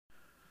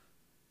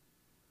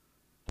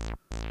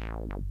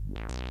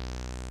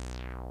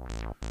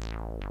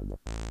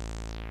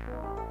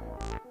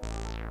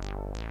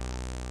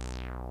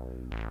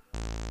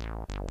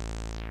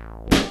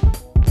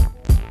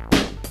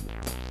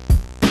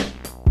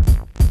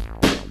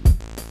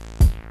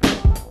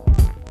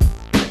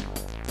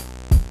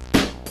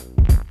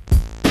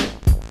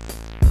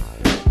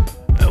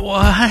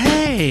Well,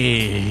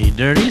 hey,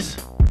 dirties.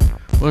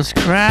 What's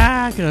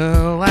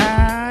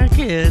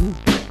crack-a-lackin'?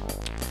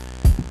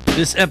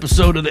 This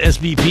episode of the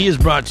SBP is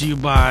brought to you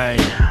by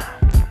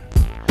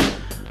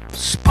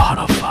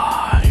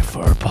Spotify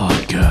for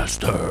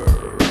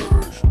podcasters.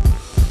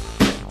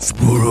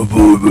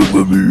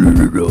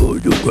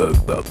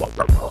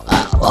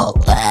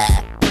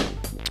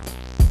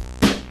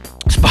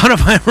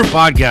 Spotify for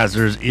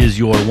podcasters is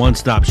your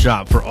one-stop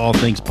shop for all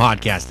things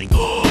podcasting.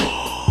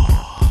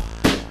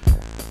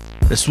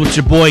 That's what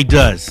your boy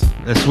does.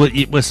 That's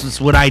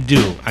what I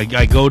do.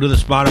 I go to the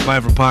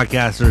Spotify for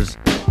podcasters,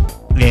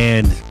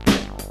 and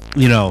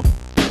you know,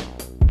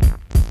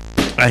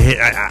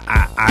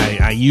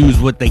 I use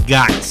what they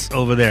got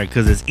over there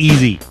because it's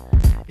easy.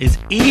 It's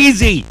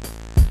easy.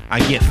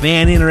 I get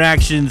fan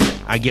interactions.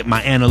 I get my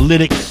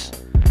analytics.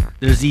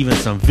 There's even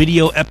some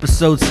video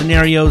episode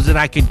scenarios that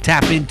I can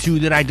tap into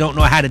that I don't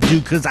know how to do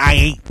because I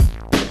ain't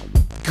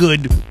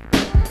good.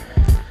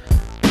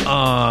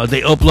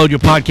 They upload your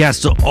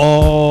podcast to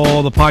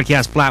all the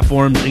podcast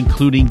platforms,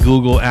 including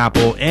Google,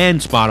 Apple, and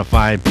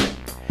Spotify.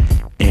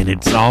 And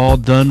it's all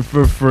done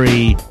for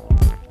free.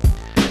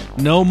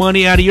 No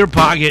money out of your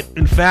pocket.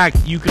 In fact,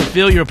 you can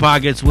fill your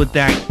pockets with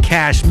that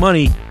cash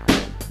money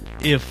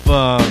if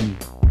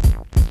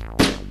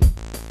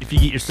you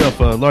get yourself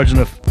a large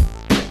enough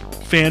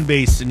fan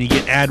base and you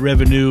get ad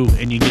revenue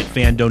and you get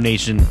fan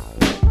donation.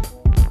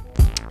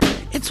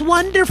 It's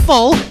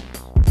wonderful.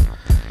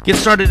 Get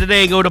started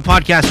today. Go to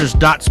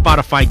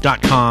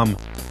podcasters.spotify.com,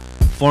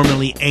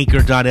 formerly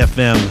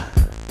anchor.fm,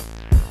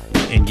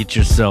 and get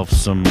yourself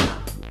some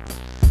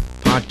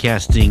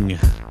podcasting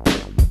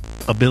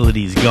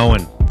abilities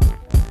going.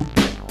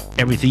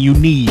 Everything you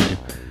need.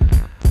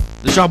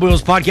 The Sean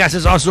Boyles podcast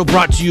is also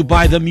brought to you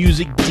by the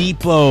Music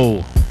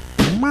Depot.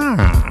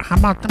 How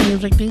about the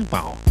Music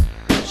Depot?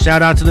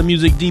 Shout out to the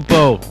Music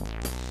Depot.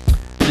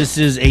 This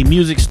is a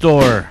music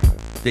store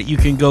that you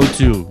can go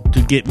to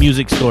get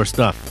music store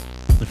stuff.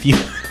 If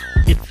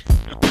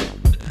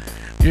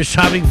you're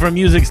shopping for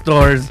music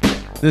stores,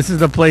 this is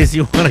the place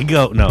you want to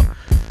go. No,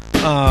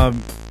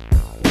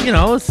 you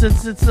know, it's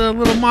a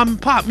little mom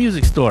and pop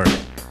music store.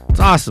 It's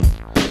awesome.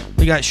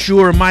 They got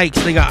Shure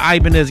mics, they got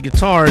Ibanez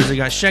guitars, they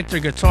got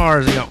Schecter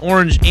guitars, they got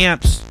Orange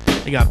amps,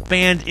 they got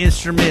band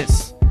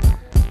instruments,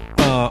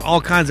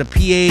 all kinds of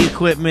PA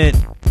equipment.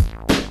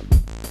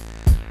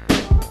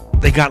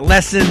 They got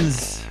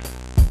lessons.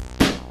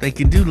 They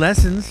can do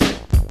lessons.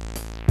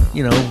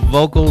 You know,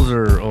 vocals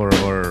or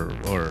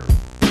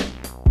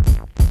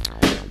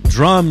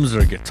drums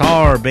or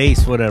guitar,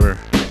 bass, whatever.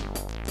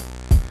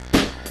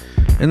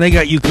 And they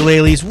got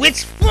ukuleles,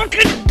 which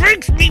fucking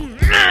breaks me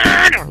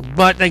mad.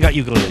 But they got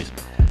ukuleles.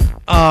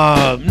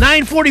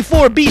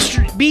 944 B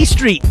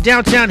Street,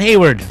 downtown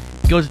Hayward.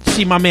 Go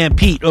see my man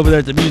Pete over there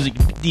at the Music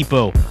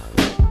Depot.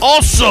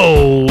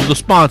 Also, the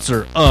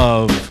sponsor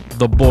of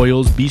the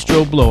Boyles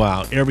Bistro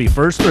Blowout every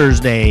first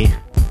Thursday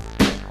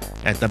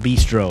at the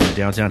Bistro in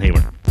downtown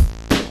Hayward.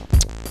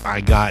 I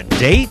got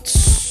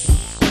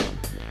dates.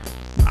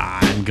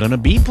 I'm gonna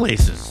be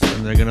places,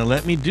 and they're gonna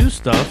let me do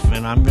stuff,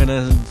 and I'm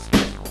gonna.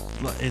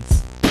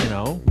 It's, you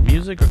know,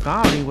 music or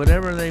comedy,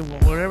 whatever they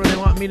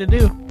want me to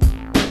do.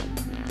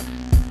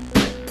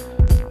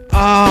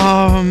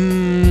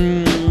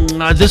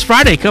 This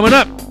Friday coming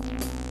up,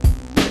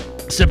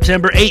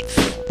 September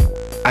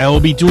 8th, I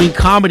will be doing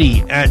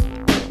comedy at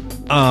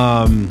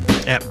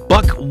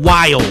Buck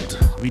Wild.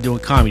 I'll be doing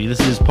comedy.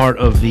 This is part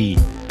of the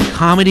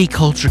Comedy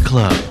Culture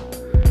Club,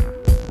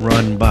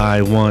 run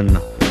by one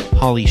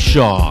Holly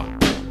Shaw.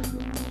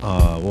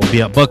 We'll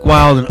be at Buck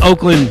Wild in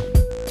Oakland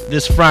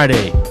this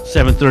Friday,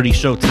 7:30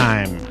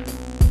 showtime.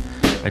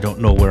 I don't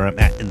know where I'm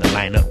at in the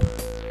lineup,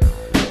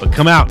 but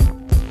come out.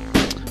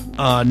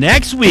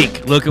 Next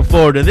week, looking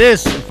forward to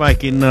this. If I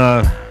can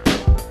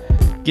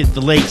get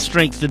the leg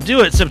strength to do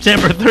it,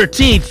 September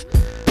 13th,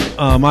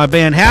 my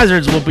band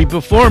Hazards will be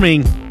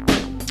performing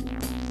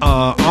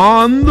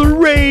on the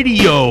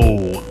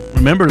radio.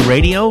 Remember the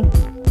radio?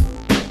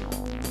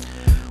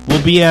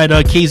 We'll be at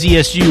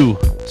KZSU,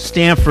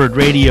 Stanford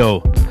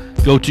Radio.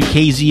 Go to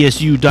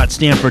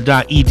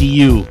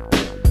kzsu.stanford.edu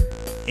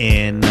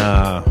and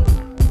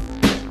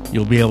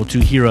you'll be able to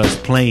hear us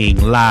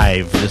playing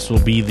live. This will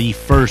be the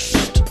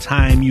first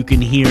time you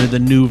can hear the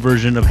new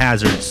version of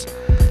Hazards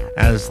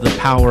as the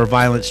Power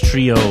Violence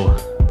Trio,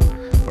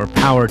 or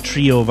Power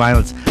Trio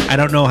Violence. I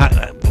don't know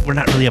how, we're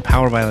not really a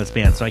Power Violence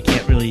band, so I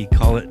can't really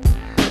call it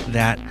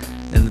that.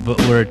 But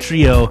we're a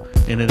trio,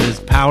 and it is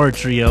Power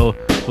Trio,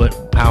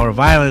 but Power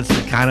Violence.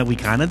 We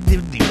kind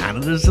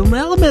of there's some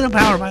element of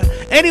Power Violence.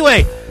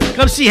 Anyway,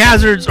 come see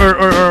Hazards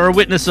or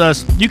witness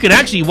us. You can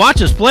actually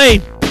watch us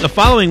play The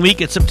following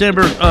week, at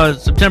September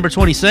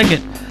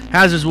 22nd,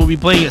 Hazards will be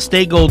playing at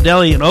Stay Gold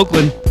Deli in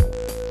Oakland.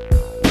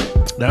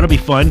 That'll be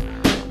fun.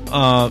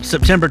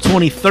 September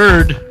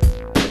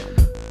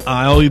 23rd,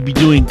 I will be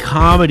doing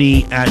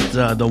comedy at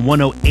the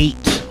 108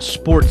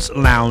 Sports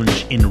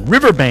Lounge in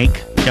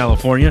Riverbank,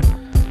 California.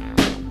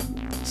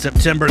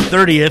 September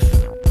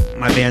 30th,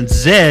 my band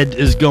Zed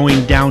is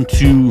going down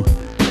to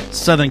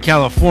Southern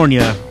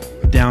California,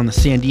 down the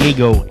San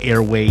Diego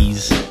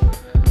Airways.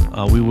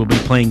 We will be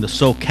playing the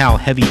SoCal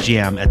Heavy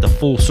Jam at the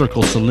Full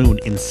Circle Saloon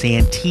in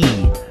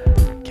Santee,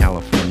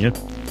 California.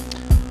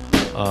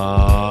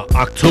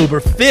 October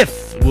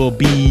 5th will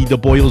be the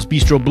Boyle's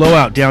Bistro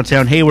Blowout,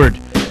 downtown Hayward.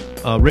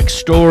 Rick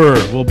Storer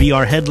will be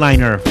our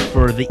headliner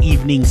for the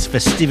evening's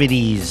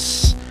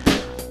festivities.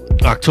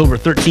 October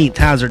 13th,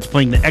 Hazards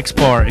playing the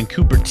X-Bar in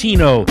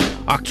Cupertino.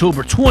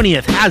 October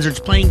 20th, Hazards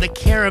playing the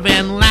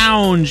Caravan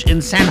Lounge in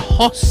San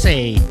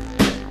Jose.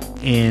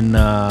 In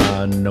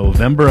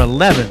November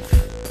 11th,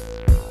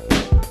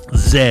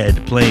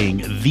 Zed playing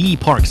the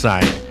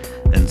Parkside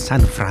in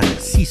San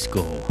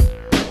Francisco,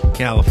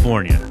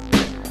 California.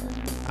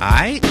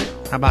 Alright,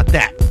 how about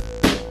that?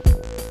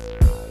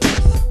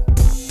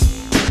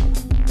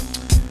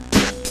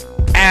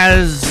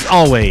 As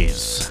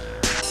always,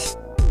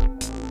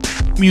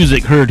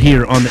 music heard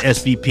here on the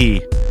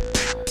SBP,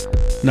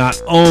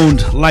 not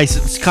owned,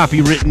 licensed,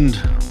 copywritten,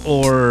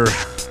 or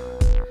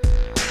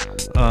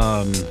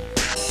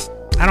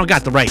I don't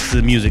got the rights to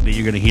the music that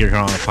you're going to hear here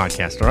on the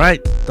podcast, all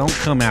right? Don't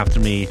come after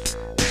me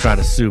and try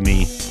to sue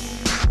me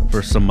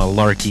for some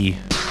malarkey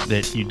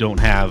that you don't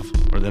have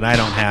or that I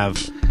don't have.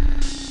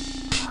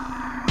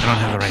 I don't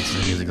have the rights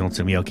to the music. Don't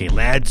sue me. Okay,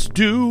 let's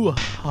do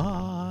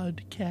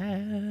podcast.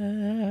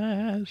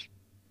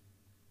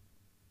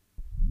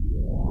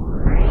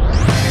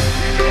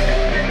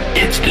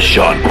 It's the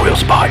Sean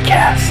Boyles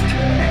Podcast.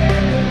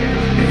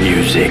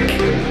 Music,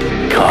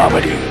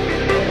 comedy,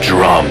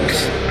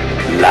 drums,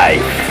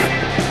 life.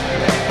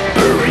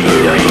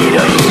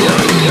 Burrito.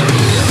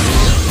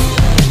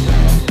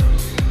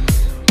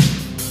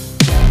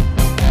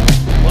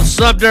 What's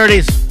up,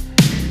 dirties?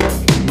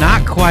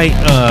 Not quite,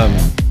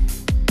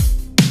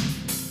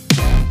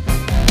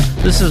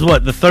 this is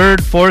what, the third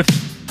or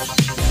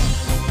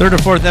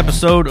fourth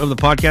episode of the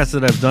podcast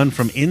that I've done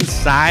from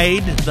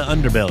inside the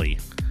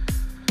underbelly.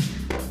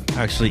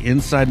 Actually,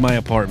 inside my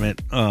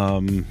apartment.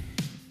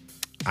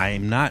 I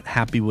am not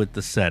happy with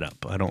the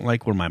setup. I don't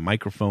like where my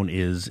microphone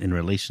is in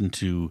relation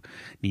to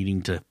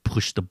needing to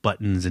push the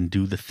buttons and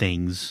do the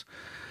things,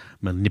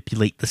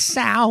 manipulate the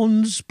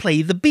sounds,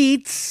 play the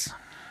beats.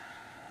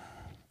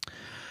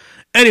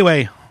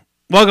 Anyway,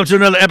 welcome to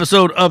another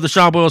episode of the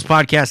Sean Boyles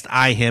Podcast.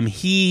 I am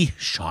he,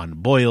 Sean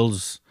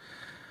Boyles,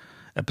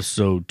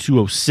 episode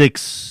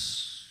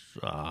 206.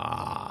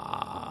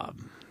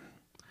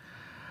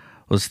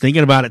 Was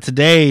thinking about it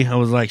today. I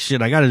was like,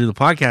 shit, I got to do the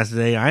podcast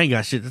today. I ain't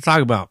got shit to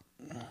talk about.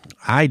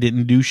 I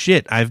didn't do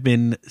shit. I've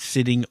been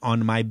sitting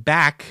on my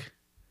back.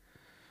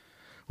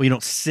 Well, you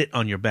don't sit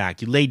on your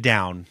back. You lay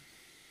down.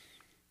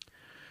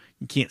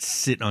 You can't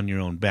sit on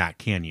your own back,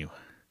 can you?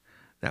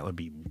 That would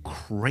be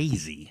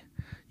crazy.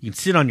 You can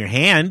sit on your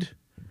hand.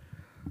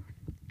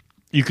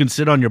 You can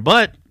sit on your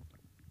butt.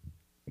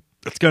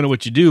 That's kind of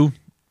what you do.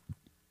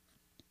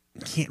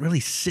 You can't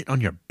really sit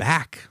on your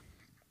back.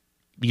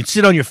 You can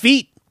sit on your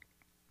feet.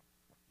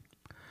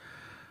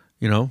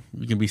 You know,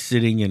 you can be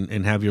sitting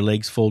and have your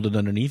legs folded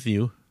underneath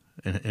you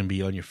and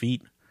be on your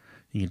feet.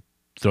 You can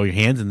throw your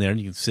hands in there and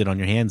you can sit on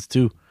your hands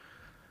too.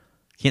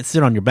 Can't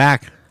sit on your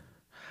back.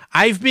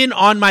 I've been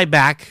on my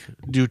back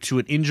due to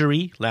an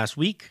injury last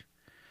week.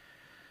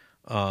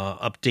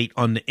 Update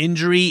on the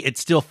injury. It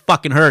still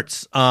fucking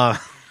hurts. But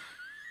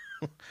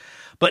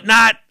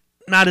not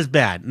as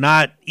bad.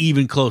 Not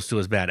even close to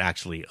as bad,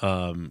 actually.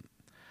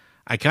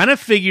 I kind of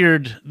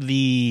figured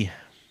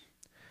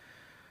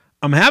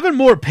I'm having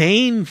more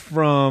pain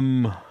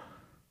from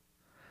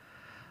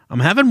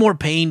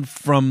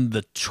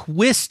the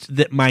twist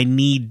that my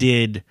knee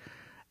did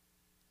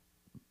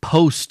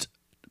post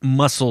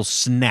muscle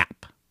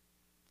snap.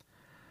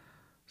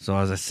 So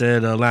as I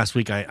said last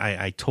week,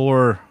 I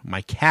tore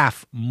my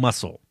calf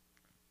muscle.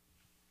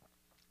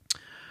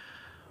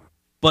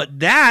 But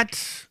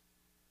that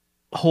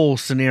whole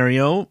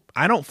scenario,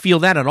 I don't feel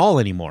that at all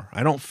anymore.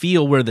 I don't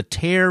feel where the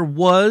tear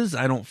was.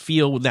 I don't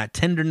feel that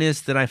tenderness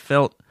that I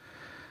felt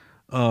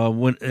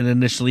when it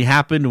initially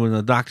happened, when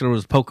the doctor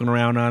was poking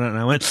around on it, and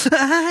I went,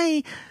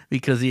 hi,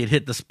 because he had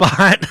hit the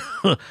spot.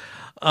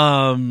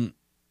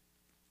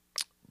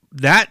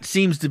 That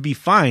seems to be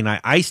fine. I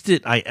iced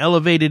it. I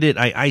elevated it.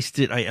 I iced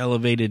it. I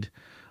elevated.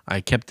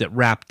 I kept it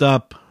wrapped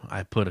up.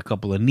 I put a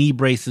couple of knee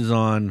braces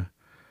on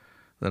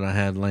that I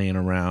had laying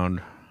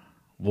around.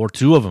 Wore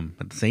two of them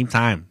at the same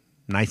time.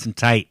 Nice and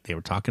tight. They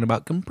were talking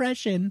about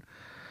compression.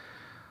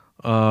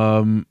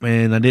 And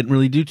I didn't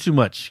really do too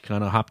much.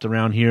 Kind of hopped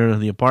around here in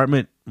the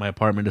apartment. My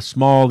apartment is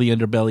small. The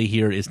underbelly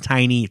here is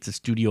tiny. It's a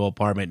studio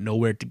apartment.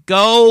 Nowhere to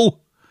go.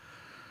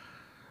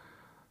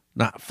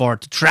 Not far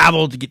to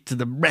travel to get to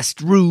the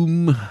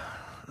restroom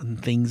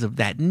and things of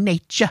that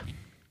nature.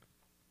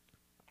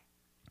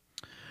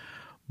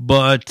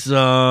 But,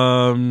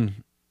 yeah,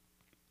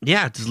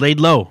 just laid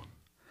low.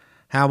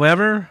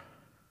 However,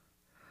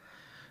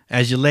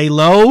 as you lay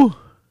low,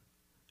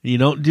 you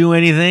don't do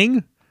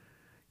anything,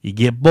 you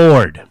get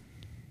bored.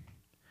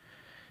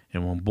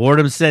 And when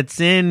boredom sets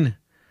in,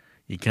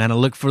 you kind of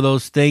look for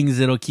those things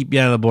that'll keep you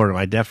out of the boredom.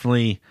 I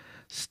definitely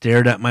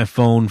stared at my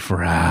phone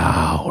for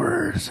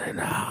hours and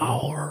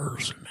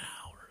hours and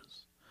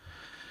hours.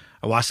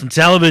 I watched some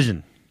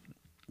television.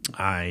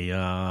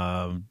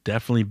 I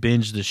definitely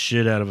binged the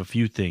shit out of a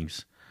few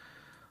things.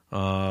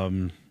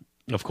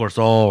 Of course,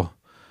 all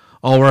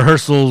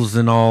rehearsals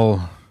and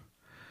all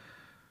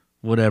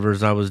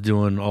whatever's I was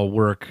doing, all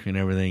work and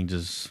everything,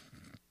 just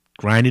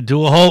grinded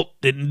to a halt.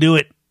 Didn't do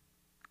it.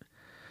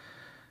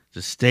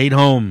 Just stayed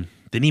home.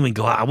 Didn't even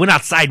go out. I went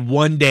outside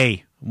one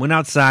day. Went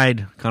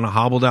outside, kind of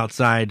hobbled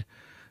outside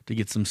to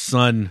get some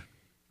sun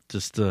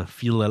just to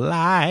feel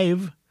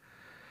alive.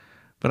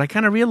 But I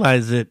kind of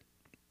realized that,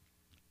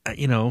 I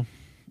don't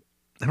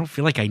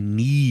feel like I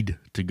need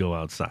to go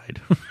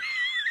outside.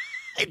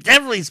 I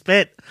definitely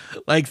spent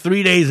like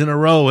 3 days in a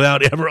row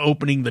without ever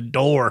opening the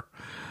door,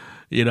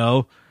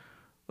 not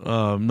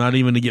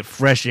even to get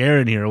fresh air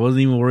in here. I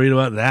wasn't even worried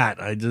about that.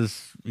 I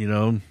just,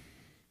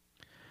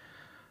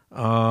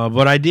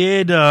 but I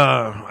did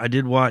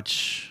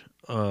watch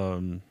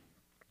a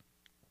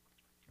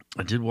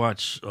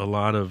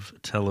lot of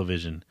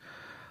television.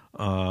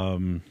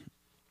 And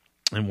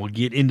we'll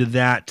get into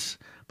that.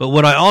 But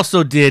what I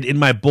also did in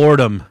my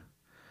boredom,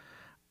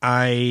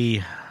 how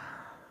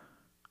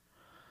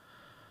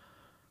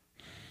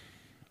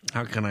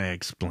can I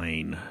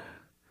explain?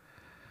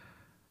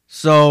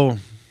 So,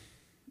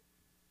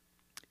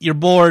 you're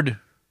bored,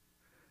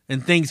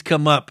 and things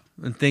come up,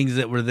 and things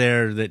that were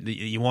there that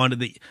you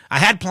wanted. I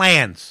had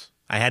plans.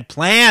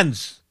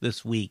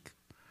 This week.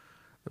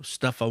 There was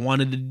stuff I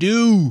wanted to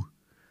do.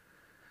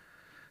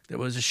 There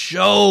was a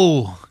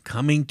show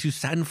coming to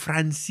San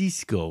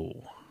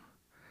Francisco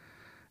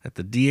at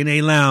the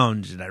DNA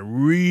Lounge that I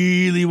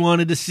really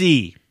wanted to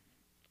see.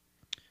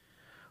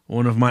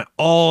 One of my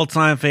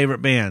all-time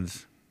favorite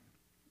bands.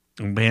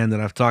 A band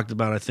that I've talked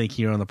about, I think,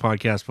 here on the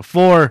podcast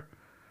before.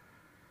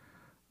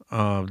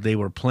 They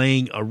were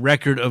playing a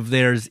record of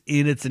theirs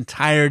in its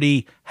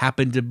entirety.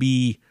 Happened to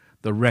be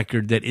the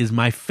record that is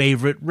my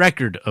favorite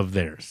record of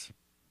theirs.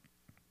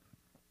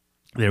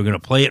 They were going to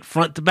play it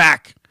front to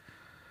back.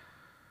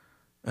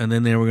 And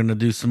then they were going to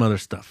do some other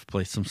stuff.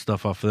 Play some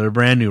stuff off of their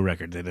brand new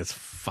record that is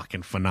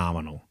fucking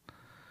phenomenal.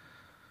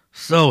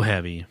 So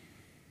heavy.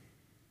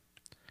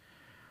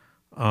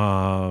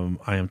 I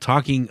am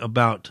talking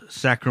about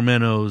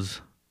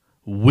Sacramento's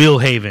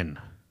Willhaven.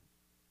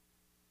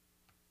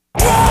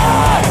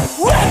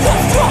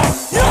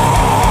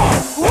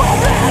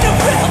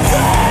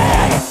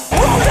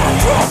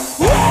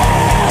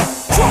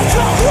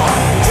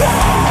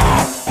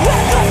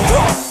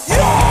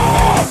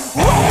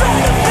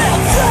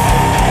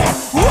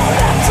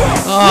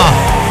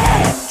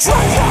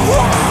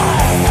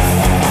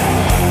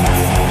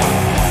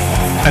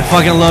 I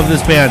fucking love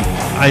this band.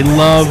 I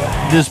love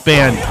this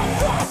band.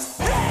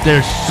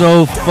 They're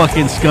so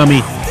fucking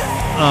scummy.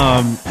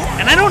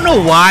 And I don't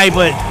know why,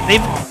 but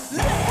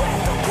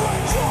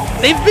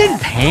they've been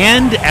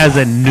panned as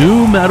a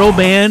new metal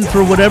band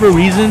for whatever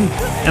reason.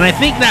 And I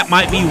think that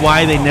might be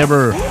why they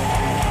never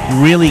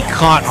really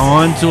caught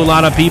on to a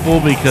lot of people,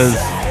 because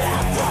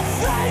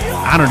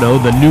I don't know,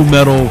 the new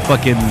metal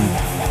fucking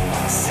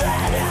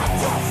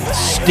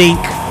stink.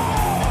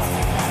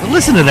 But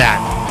listen to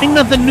that. Ain't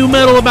nothing new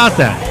metal about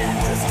that.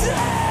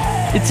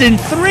 It's in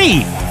 3.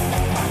 1,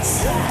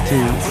 2,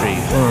 3. 1,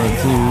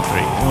 2,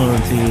 3.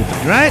 1, 2,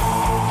 3. Right?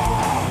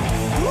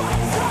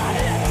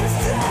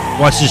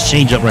 Watch this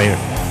change up right here.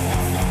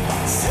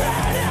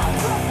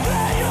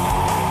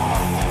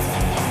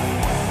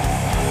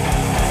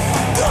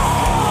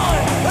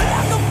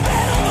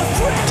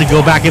 To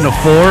go back into 4.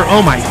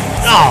 Oh my.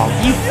 Oh,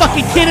 you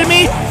fucking kidding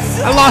me?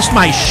 I lost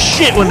my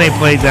shit when they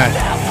played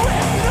that.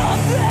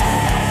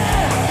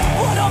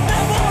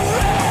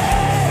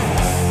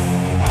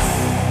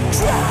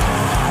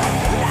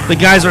 The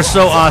guys are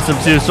so awesome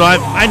too. So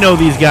I know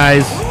these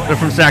guys. They're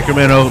from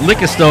Sacramento.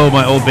 Lickisto,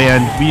 my old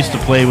band. We used to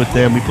play with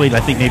them. We played, I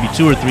think, maybe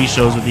 2 or 3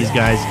 shows with these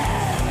guys.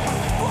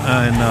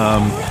 And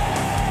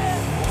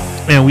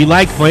man, we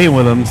liked playing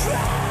with them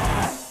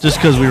just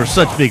because we were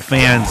such big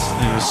fans.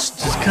 It was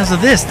just because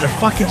of this. They're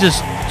fucking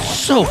just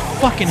so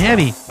fucking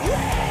heavy.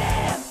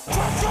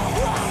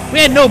 We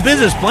had no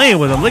business playing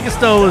with them.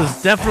 Lickisto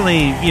was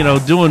definitely,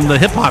 doing the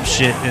hip hop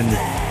shit, and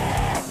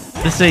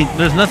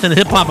there's nothing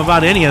hip hop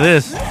about any of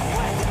this.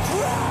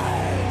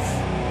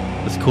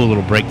 This cool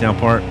little breakdown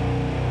part.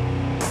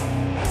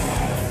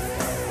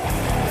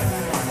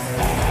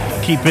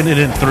 Keeping it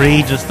in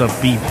 3 just to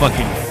be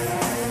fucking.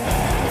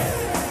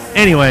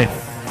 Anyway.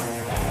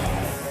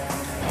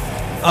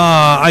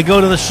 I go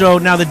to the show.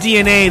 Now, the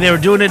DNA, they were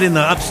doing it in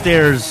the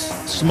upstairs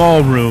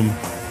small room.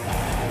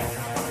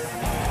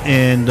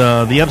 And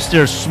the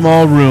upstairs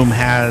small room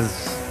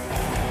has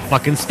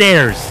fucking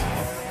stairs.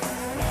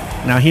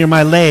 Now, here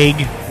my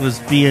leg was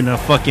being a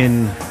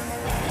fucking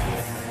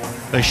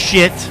a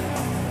shit.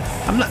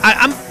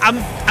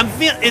 I'm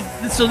feeling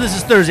it. So this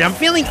is Thursday. I'm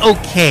feeling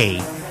okay.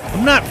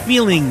 I'm not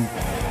feeling.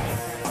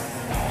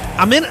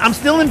 I'm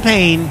still in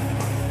pain,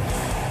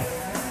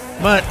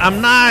 but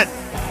I'm not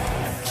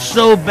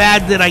so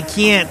bad that I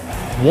can't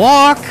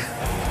walk.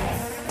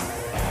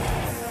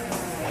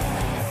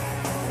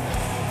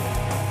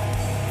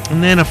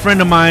 And then a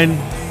friend of mine,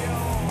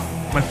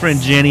 my friend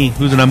Jenny,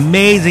 who's an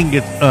amazing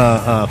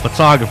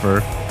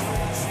photographer.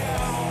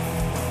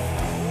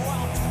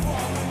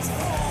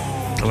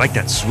 I like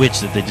that switch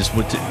that they just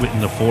went in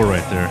the 4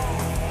 right there.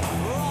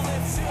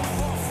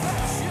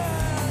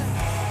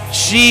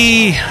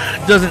 She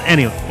doesn't.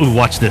 Anyway, ooh,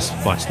 watch this.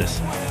 Watch this.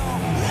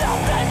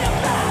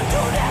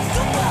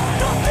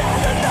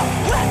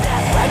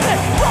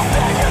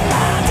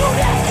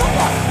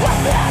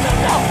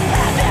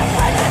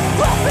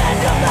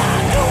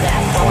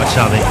 Watch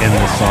how they end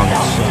this song.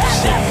 It's so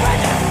sick.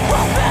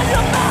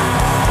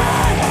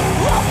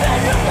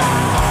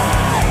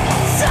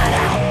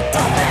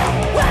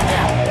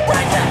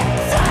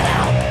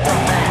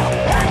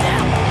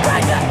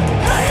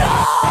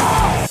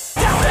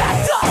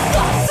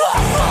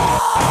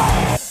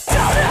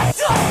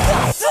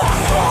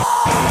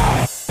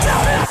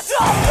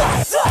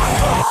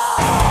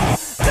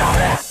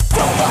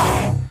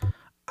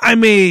 I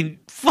mean,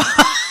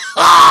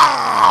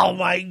 oh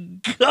my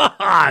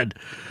God.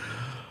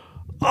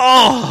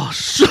 Oh,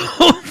 so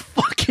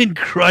fucking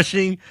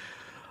crushing.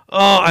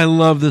 Oh, I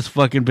love this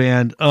fucking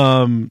band.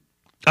 I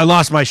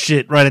lost my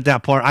shit right at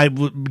that part.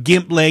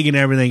 Gimp leg and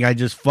everything. I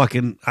just was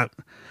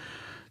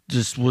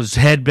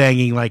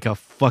headbanging like a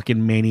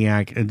fucking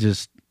maniac, and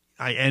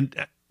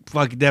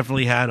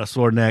definitely had a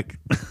sore neck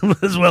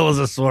as well as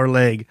a sore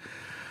leg.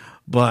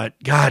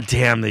 But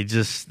goddamn, they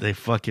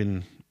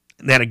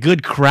had a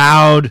good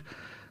crowd. It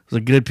was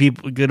a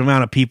good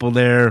amount of people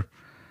there.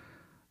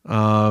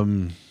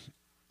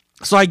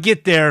 So I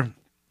get there,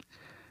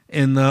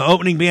 and the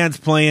opening band's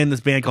playing. This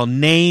band called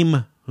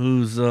Name,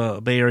 who's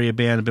a Bay Area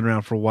band, been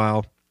around for a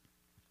while.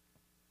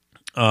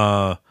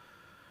 Cool,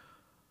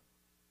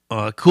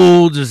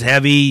 just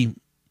heavy.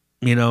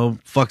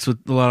 Fucks with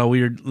a lot of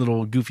weird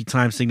little goofy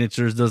time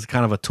signatures. Does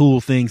kind of a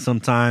Tool thing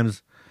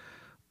sometimes.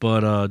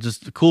 But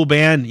just a cool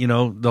band,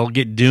 they'll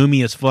get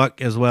doomy as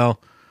fuck as well.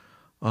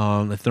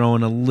 They throw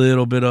in a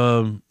little bit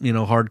of,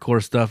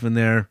 hardcore stuff in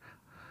there.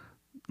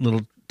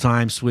 Little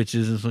time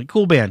switches. It's like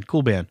cool band.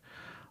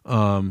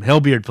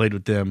 Hellbeard played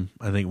with them,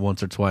 I think,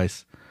 once or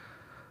twice.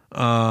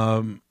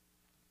 But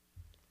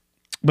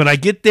I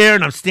get there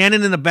and I'm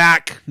standing in the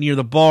back near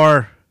the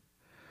bar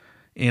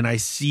and I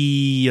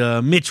see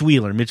Mitch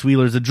Wheeler. Mitch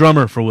Wheeler is the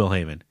drummer for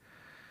Willhaven.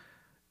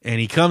 And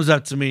he comes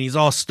up to me and he's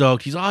all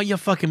stoked. He's, oh, you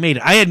fucking made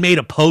it. I had made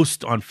a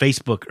post on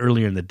Facebook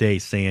earlier in the day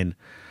saying,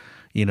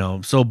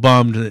 I'm so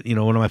bummed that,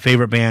 one of my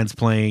favorite bands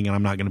playing and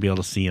I'm not going to be able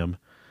to see him.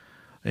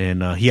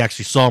 And he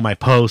actually saw my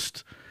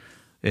post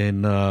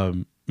and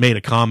made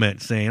a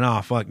comment saying,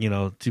 oh, fuck,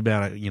 too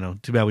bad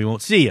we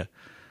won't see you.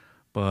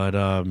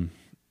 But,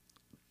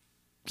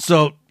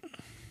 so,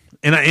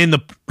 and in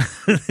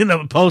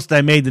the post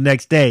I made the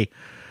next day,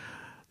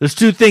 there's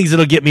two things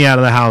that'll get me out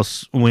of the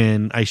house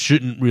when I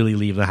shouldn't really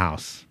leave the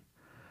house.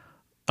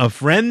 A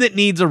friend that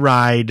needs a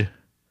ride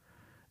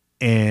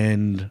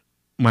and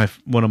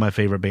one of my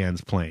favorite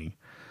bands playing.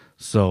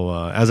 So,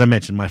 as I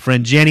mentioned, my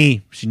friend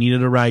Jenny, she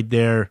needed a ride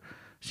there.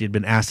 She had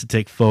been asked to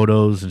take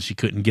photos and she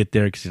couldn't get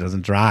there because she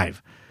doesn't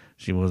drive.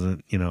 She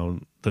wasn't,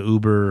 the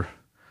Uber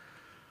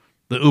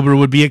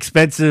would be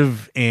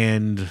expensive,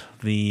 and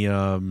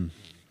the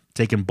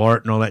taking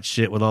BART and all that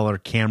shit with all our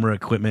camera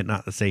equipment,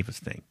 not the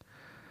safest thing.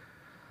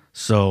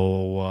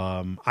 So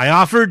I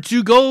offered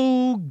to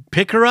go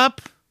pick her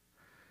up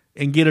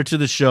and get her to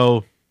the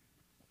show.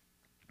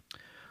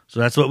 So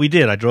that's what we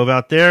did. I drove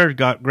out there,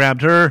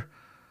 grabbed her,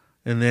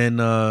 and then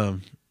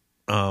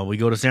we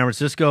go to San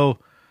Francisco.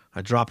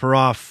 I drop her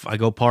off. I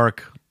go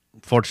park.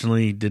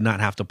 Fortunately, did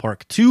not have to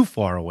park too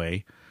far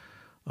away,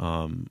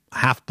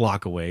 half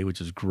block away,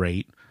 which is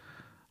great.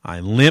 I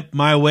limp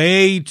my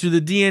way to the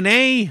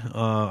DNA.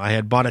 I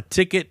had bought a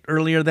ticket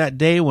earlier that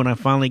day when I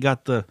finally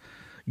got the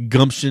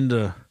gumption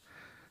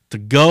to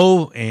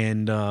go,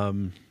 and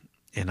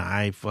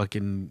I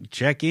fucking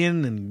check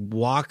in and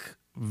walk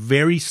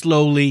very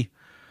slowly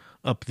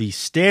up these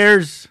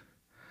stairs.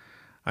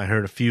 I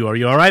heard a few, "Are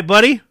you all right,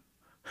 buddy?"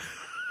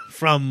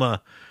 from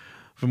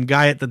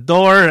guy at the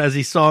door as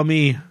he saw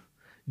me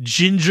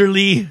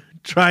gingerly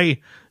try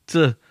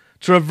to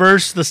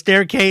traverse the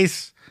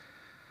staircase.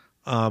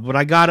 But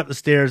I got up the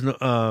stairs,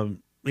 I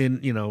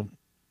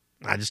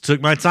just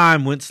took my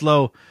time, went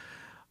slow.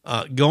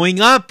 Going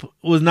up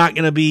was not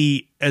going to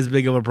be as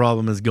big of a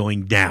problem as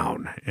going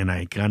down. And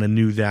I kind of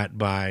knew that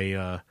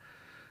by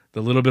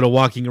the little bit of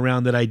walking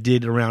around that I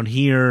did around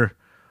here.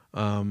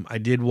 I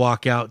did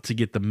walk out to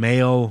get the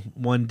mail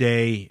one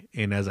day,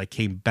 and as I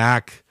came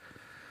back,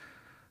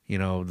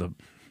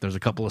 there's a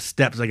couple of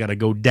steps I got to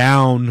go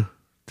down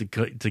to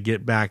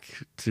get back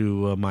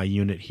to my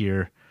unit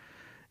here.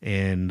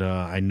 And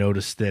I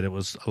noticed that it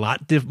was a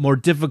lot more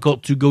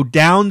difficult to go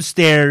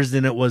downstairs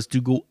than it was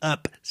to go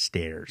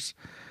upstairs.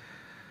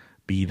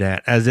 Be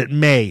that as it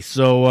may.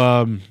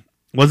 So,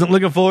 wasn't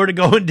looking forward to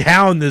going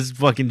down this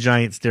fucking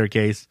giant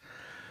staircase.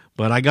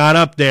 But I got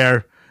up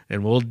there,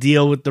 and we'll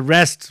deal with the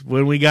rest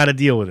when we got to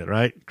deal with it,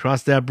 right?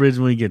 Cross that bridge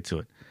when we get to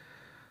it.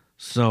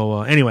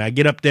 So, anyway, I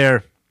get up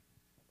there.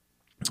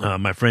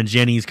 My friend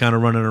Jenny's kind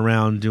of running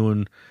around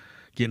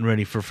getting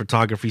ready for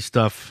photography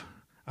stuff,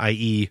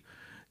 i.e.,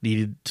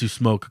 needed to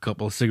smoke a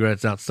couple of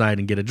cigarettes outside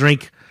and get a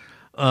drink.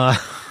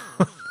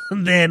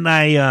 Then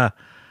but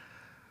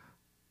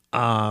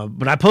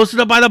I posted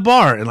up by the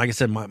bar, and like I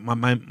said, my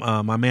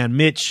man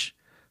Mitch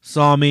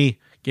saw me,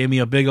 gave me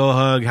a big old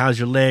hug. How's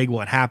your leg?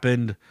 What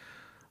happened?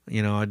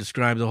 You know, I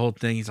described the whole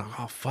thing. He's like,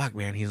 oh fuck,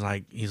 man. He's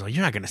like,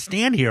 you're not gonna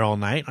stand here all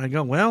night. I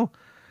go, well,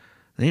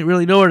 I ain't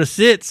really nowhere to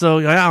sit, so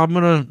yeah, I'm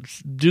gonna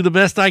do the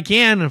best I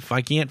can. If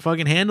I can't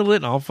fucking handle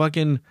it, I'll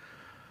fucking,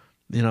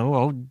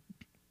 I'll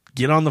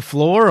get on the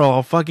floor or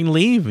I'll fucking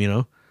leave,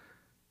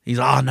 He's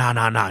all,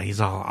 no. He's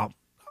all,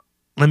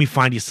 let me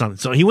find you something.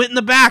 So he went in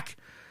the back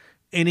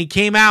and he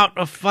came out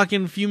a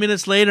fucking few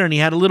minutes later and he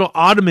had a little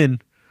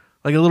ottoman,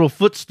 like a little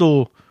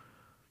footstool.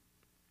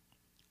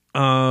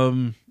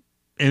 And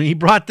he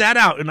brought that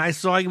out and I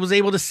was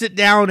able to sit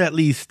down at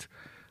least.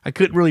 I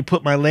couldn't really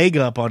put my leg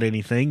up on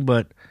anything,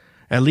 but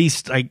at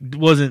least I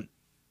wasn't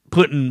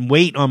putting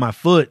weight on my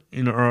foot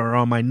or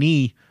on my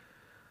knee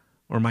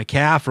or my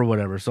calf or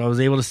whatever. So I was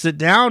able to sit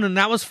down and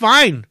that was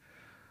fine.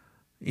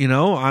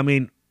 I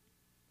mean,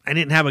 I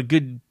didn't have a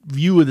good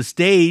view of the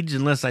stage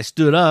unless I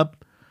stood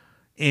up.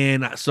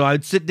 And so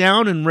I'd sit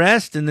down and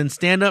rest and then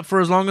stand up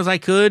for as long as I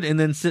could and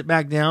then sit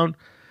back down.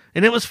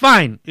 And it was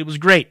fine. It was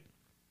great.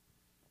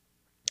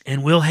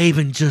 And Will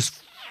Haven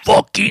just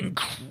fucking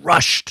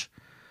crushed.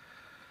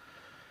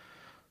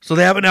 So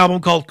they have an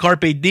album called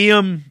Carpe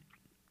Diem,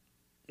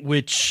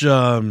 which,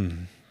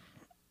 when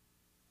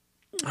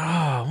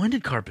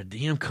did Carpe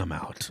Diem come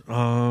out?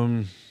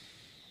 I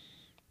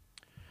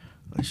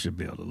should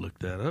be able to look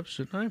that up,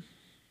 shouldn't I?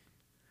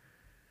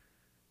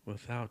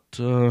 Without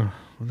too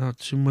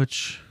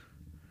much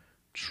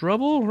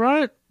trouble,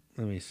 right?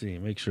 Let me see.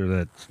 Make sure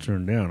that's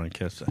turned down in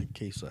case I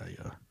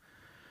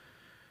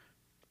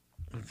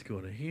let's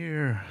go to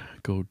here.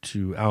 Go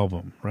to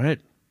album, right?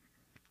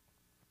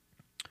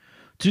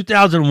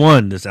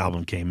 2001, this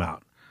album came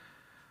out.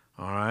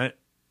 All right.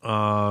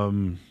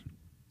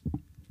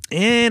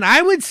 And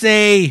I would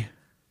say,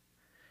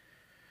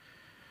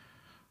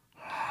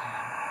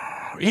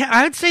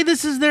 I'd say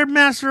this is their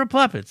Master of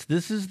Puppets.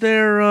 This is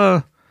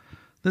their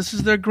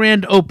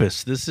grand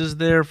opus. This is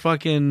their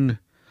fucking,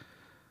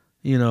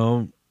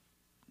 and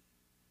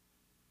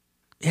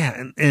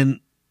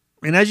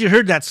as you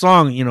heard that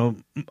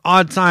song,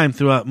 odd time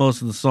throughout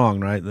most of the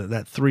song, right?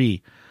 That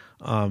 3,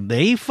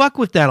 they fuck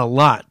with that a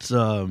lot.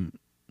 A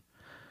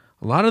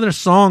lot of their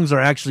songs are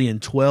actually in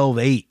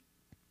 12/8.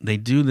 They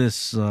do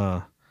this.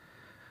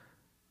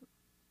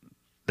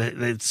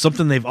 It's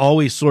something they've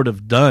always sort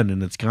of done,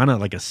 and it's kind of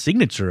like a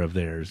signature of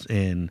theirs.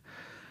 And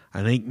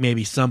I think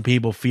maybe some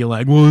people feel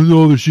like, well,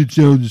 all the shit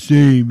sounds the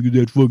same because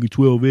that fucking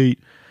 12/8.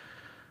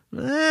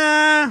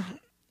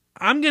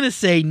 I'm gonna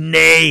say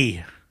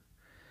nay,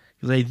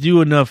 because they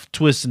do enough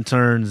twists and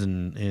turns,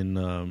 and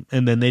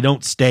then they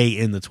don't stay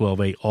in the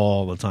 12/8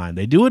 all the time.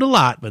 They do it a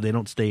lot, but they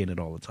don't stay in it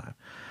all the time.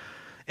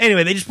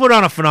 Anyway, they just put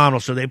on a phenomenal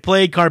show. They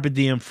played Carpe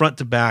Diem front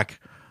to back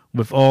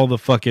with all the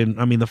fucking.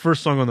 I mean, the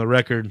first song on the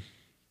record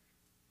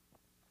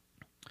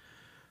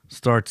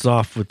starts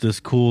off with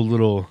this cool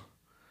little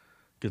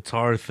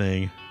guitar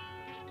thing.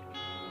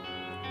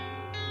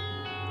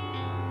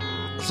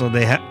 So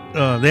they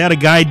had a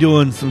guy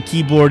doing some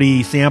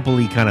keyboardy,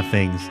 sample-y kind of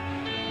things,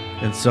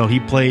 and so he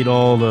played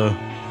all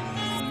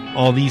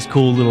these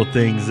cool little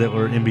things that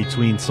were in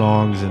between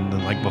songs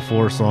and like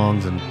before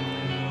songs, and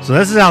so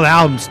this is how the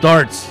album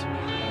starts,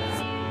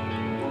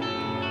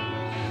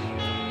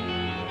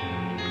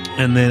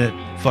 and then it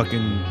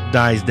fucking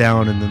dies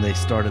down, and then they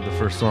started the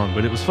first song,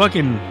 but it was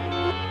fucking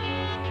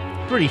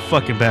pretty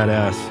fucking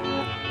badass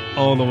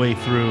all the way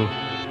through.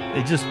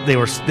 They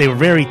were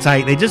very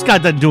tight. They just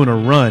got done doing a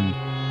run.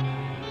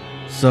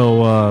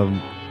 So,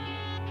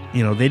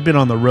 they'd been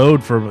on the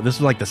road this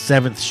was like the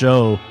 7th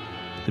show.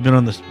 They've been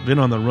on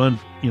the run,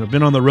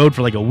 been on the road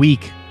for like a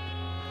week.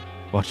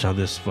 Watch how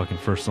this fucking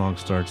first song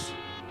starts.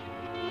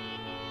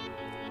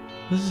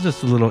 This is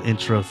just a little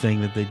intro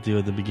thing that they do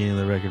at the beginning of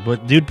the record.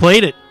 But dude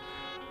played it.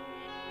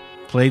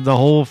 Played the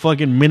whole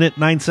fucking minute,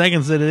 9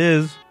 seconds that it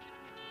is.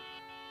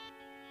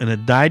 And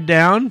it died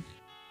down.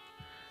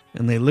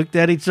 And they looked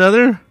at each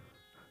other. And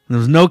there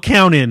was no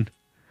count in.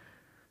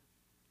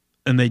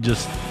 And they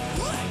just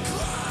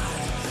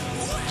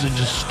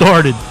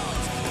started.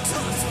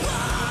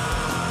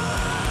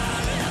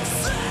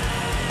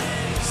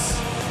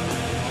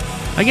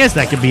 I guess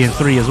that could be in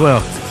 3 as well.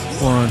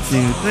 1, 2, 3,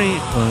 1,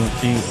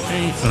 2,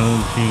 3,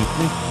 1, 2,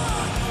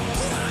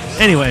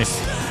 3. Anyway.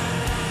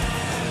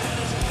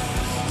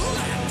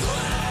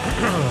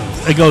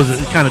 It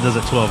kind of does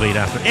a 12/8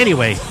 after.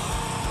 Anyway.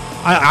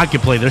 I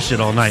could play this shit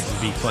all night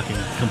and be fucking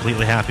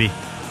completely happy.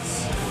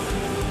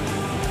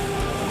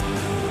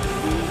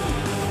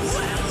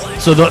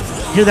 So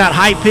hear that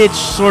high pitch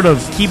sort of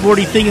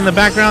keyboardy thing in the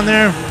background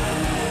there?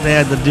 They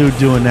had the dude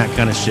doing that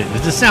kind of shit.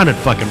 It just sounded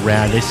fucking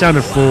rad. They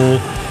sounded full.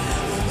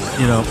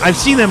 You know, I've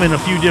seen them in a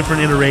few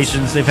different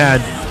iterations. They've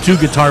had 2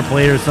 guitar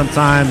players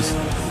sometimes. 3,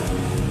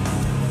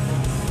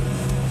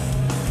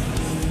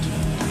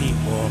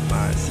 4,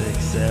 5, 6,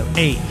 7,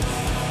 8.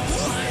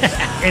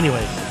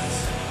 Anyway,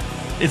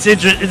 it's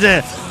interesting.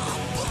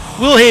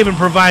 Will Haven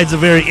provides a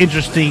very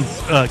interesting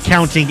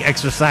counting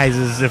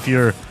exercises if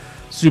you're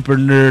super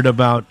nerd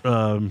about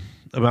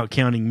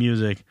counting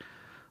music.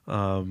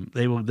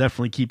 They will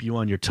definitely keep you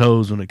on your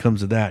toes when it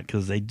comes to that,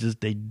 because they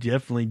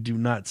definitely do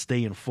not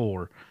stay in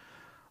 4,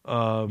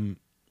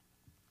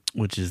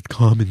 which is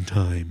common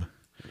time.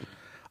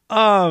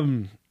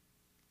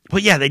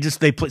 But yeah,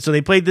 they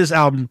played this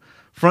album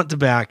front to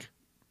back,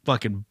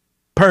 fucking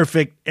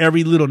perfect.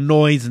 Every little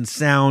noise and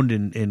sound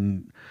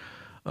and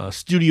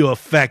studio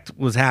effect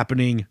was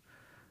happening.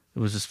 It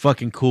was just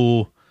fucking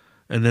cool.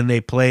 And then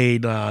they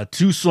played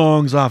 2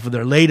 songs off of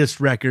their latest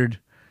record,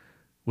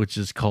 which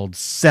is called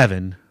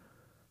 7.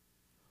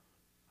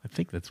 I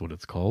think that's what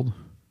it's called.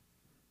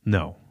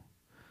 No.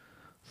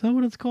 Is that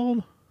what it's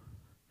called?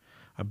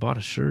 I bought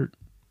a shirt.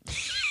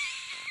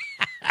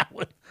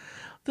 What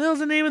the hell's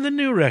the name of the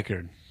new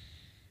record?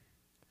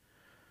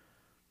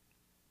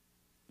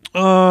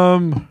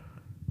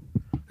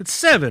 It's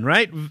 7,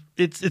 right?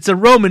 It's a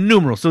Roman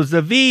numeral, so it's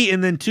the V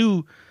and then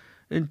 2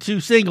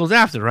 singles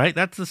after, right?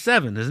 That's the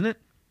 7, isn't it?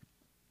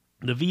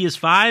 The V is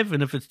 5,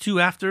 and if it's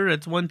 2 after,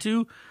 that's 1,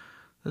 2.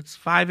 That's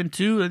 5 and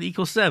 2, that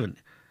equals 7.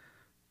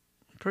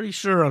 I'm pretty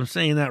sure I'm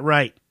saying that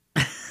right.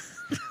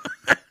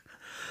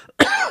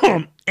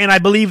 And I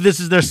believe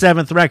this is their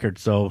 7th record,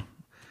 so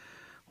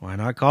why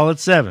not call it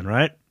 7,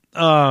 right?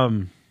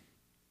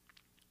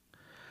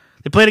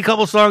 They played a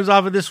couple songs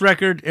off of this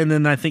record, and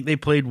then I think they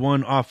played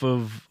one off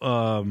of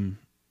the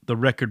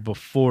record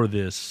before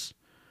this,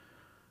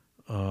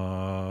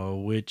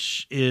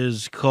 which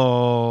is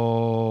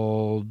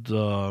called,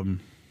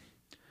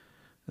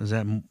 is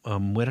that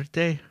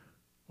Muerte?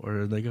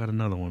 Or they got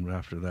another one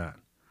after that?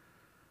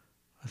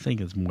 I think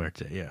it's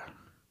Muerte, yeah.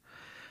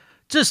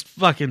 Just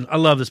fucking, I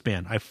love this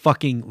band. I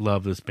fucking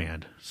love this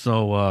band.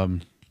 So,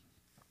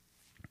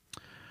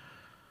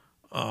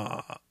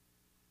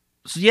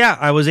 so yeah,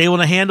 I was able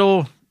to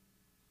handle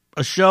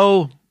a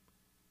show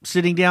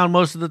sitting down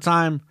most of the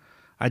time.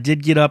 I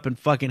did get up and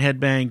fucking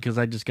headbang because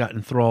I just got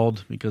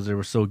enthralled because they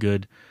were so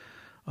good.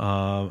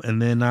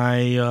 And then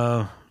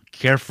I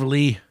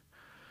carefully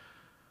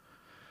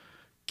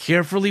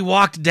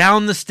walked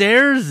down the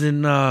stairs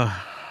and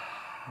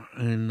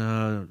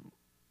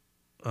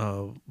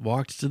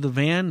walked to the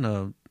van.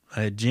 I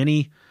had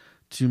Jenny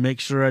to make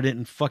sure I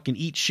didn't fucking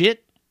eat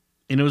shit,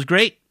 and it was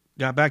great.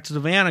 Got back to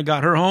the van. I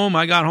got her home.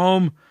 I got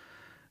home,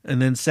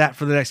 and then sat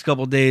for the next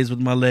couple of days with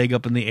my leg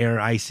up in the air,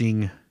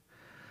 icing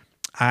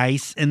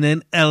ice, and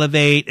then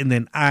elevate, and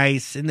then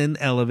ice, and then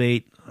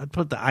elevate. I'd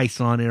put the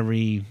ice on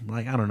every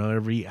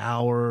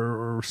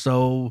hour or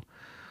so,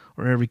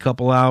 or every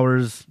couple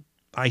hours.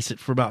 Ice it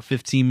for about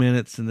 15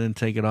 minutes, and then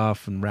take it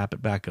off and wrap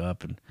it back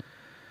up. And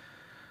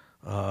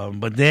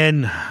but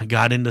then I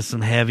got into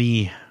some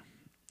heavy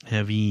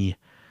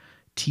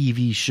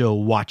TV show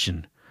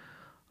watching.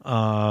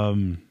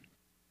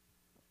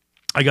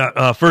 I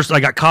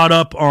got caught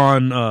up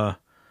on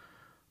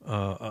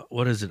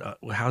what is it?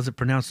 How's it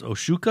pronounced?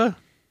 Ashuka?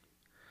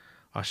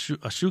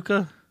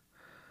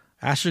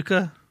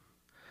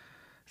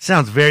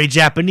 Sounds very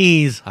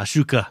Japanese.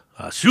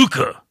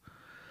 Ashuka.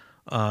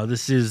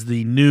 This is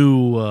the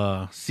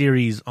new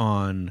series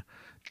on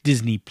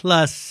Disney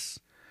Plus.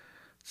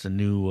 It's a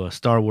new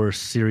Star Wars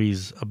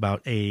series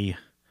about one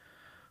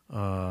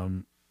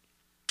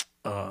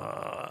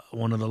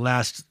of the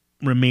last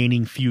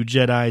remaining few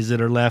Jedis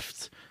that are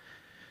left,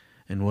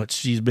 and what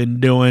she's been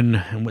doing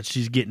and what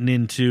she's getting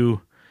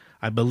into.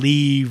 I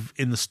believe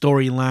in the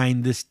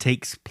storyline this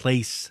takes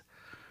place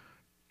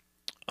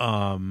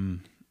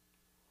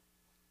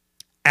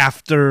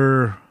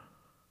after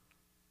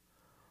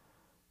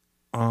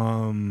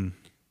I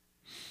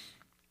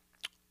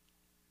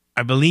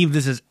believe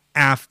this is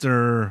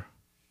after,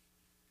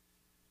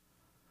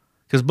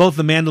 because both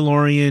The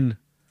Mandalorian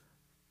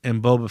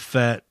and Boba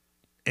Fett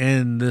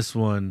and this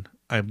one,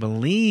 I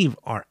believe,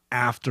 are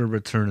after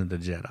Return of the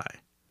Jedi.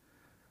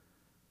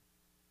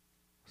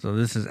 So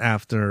this is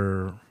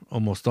after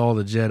almost all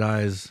the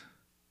Jedis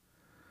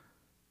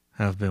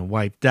have been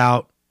wiped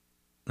out.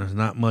 There's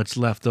not much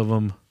left of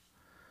them.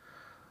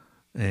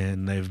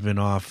 And they've been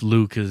off.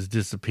 Luke has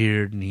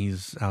disappeared, and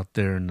he's out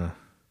there in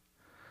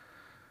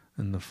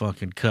the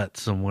fucking cut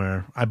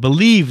somewhere. I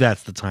believe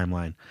that's the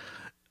timeline.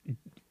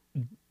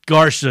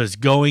 Garcia's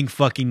going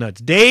fucking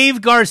nuts.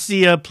 Dave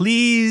Garcia,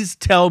 please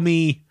tell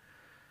me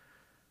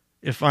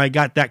if I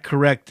got that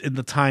correct in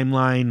the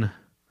timeline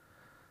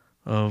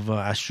of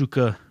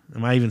Ashuka.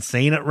 Am I even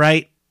saying it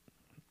right?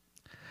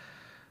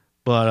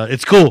 But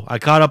it's cool. I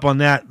caught up on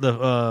that.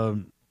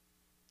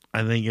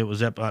 I think it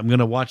was. I'm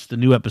gonna watch the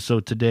new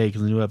episode today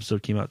because the new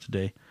episode came out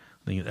today.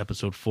 I think it's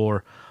episode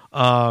 4.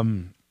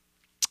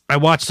 I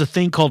watched a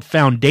thing called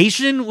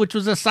Foundation, which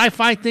was a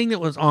sci-fi thing that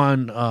was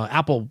on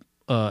Apple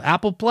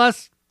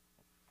Plus.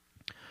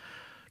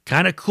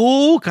 Kind of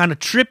cool, kind of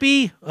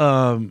trippy.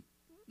 A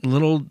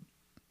little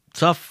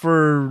tough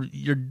for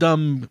your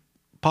dumb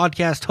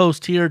podcast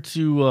host here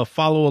to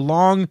follow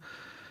along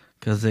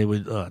because they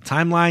would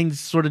timelines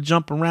sort of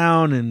jump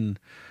around, and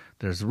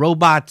there's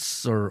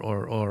robots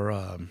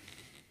or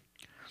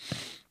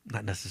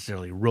not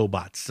necessarily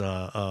robots.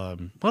 Well,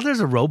 there's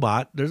a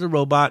robot. There's a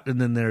robot,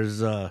 and then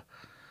there's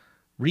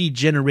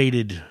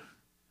regenerated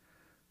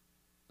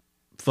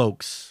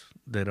folks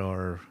that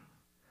are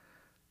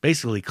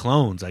basically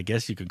clones. I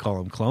guess you could call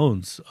them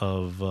clones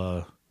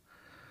of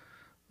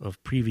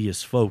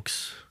previous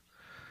folks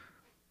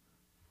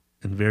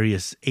in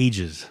various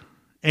ages.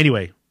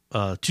 Anyway,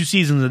 2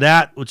 seasons of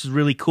that, which is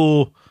really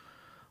cool.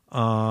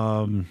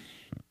 What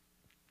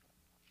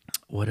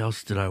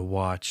else did I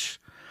watch?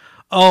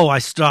 Oh,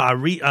 I'm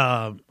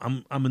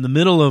in the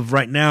middle of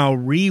right now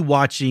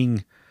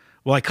rewatching.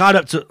 Well,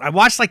 I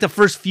watched like the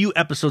first few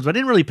episodes, but I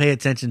didn't really pay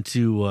attention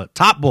to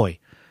Top Boy,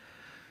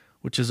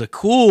 which is a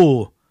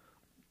cool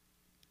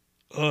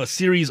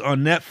series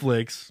on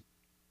Netflix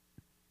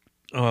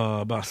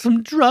about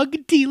some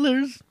drug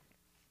dealers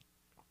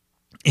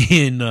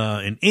in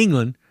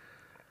England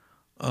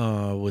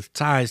with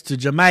ties to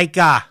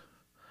Jamaica,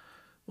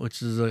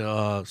 which is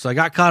so I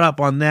got caught up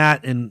on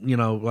that, and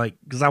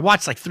because I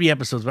watched like 3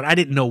 episodes, but I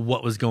didn't know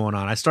what was going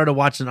on. I started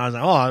watching, I was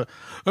like, oh,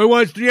 I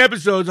watched 3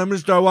 episodes, I'm gonna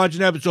start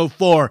watching episode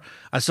 4.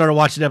 I started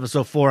watching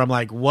episode 4. I'm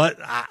like, what?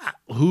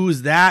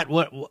 Who's that?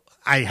 What?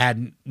 I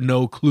had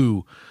no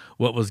clue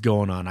what was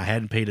going on. I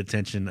hadn't paid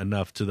attention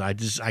enough to I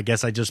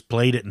guess I just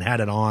played it and had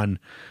it on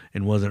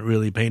and wasn't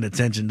really paying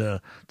attention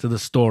to the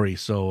story.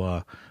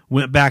 So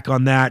went back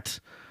on that.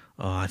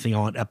 I think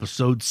I'm on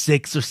episode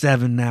 6 or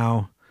 7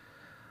 now.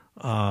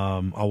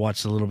 I'll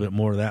watch a little bit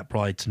more of that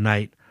probably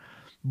tonight.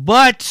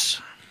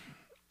 But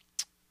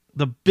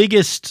the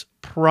biggest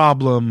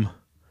problem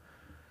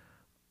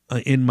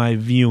in my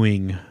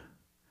viewing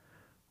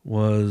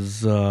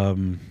was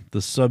the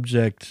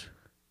subject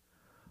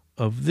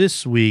of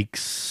this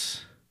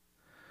week's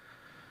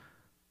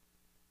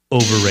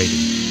overrated.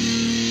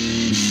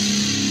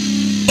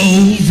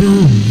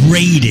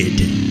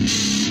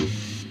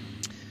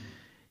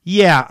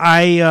 Yeah,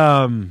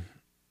 I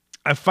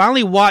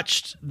finally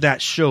watched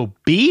that show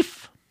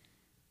Beef.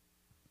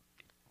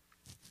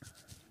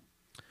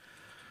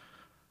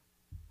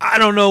 I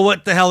don't know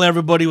what the hell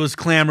everybody was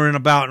clamoring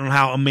about and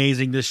how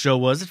amazing this show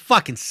was. It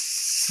fucking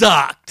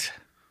sucked.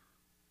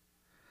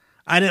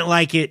 I didn't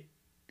like it.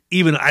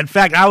 In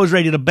fact, I was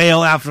ready to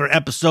bail after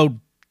episode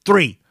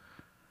 3.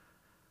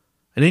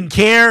 I didn't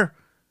care.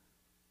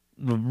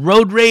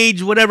 Road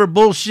rage, whatever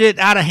bullshit,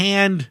 out of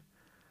hand.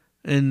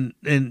 And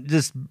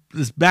just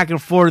this back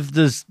and forth,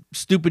 this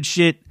stupid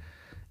shit.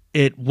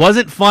 It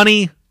wasn't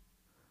funny.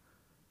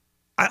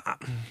 A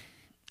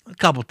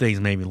couple things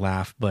made me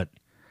laugh, but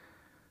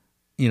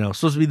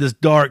supposed to be this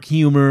dark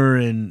humor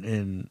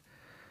and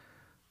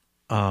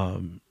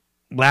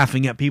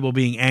laughing at people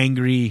being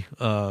angry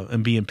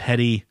and being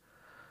petty.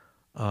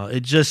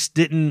 It just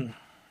didn't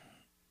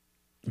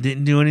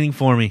do anything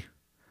for me.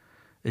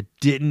 It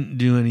didn't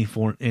do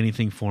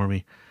anything for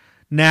me.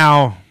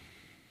 Now,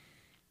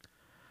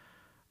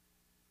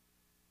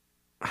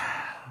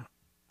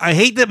 I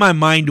hate that my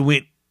mind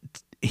went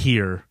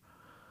here,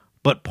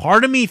 but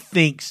part of me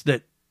thinks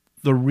that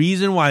the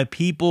reason why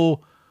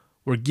people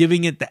were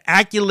giving it the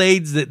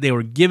accolades that they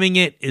were giving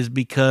it is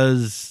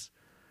because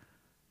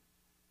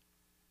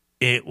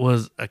it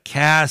was a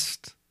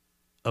cast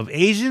of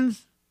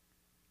Asians.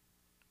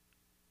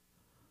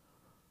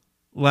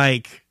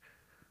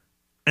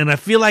 And I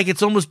feel like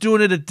it's almost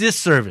doing it a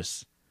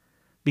disservice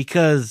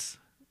because,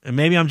 and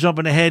maybe I'm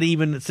jumping ahead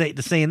even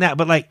to saying that,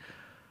 but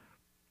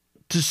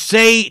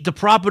to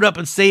prop it up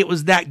and say it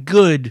was that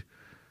good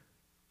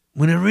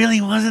when it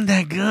really wasn't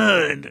that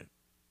good.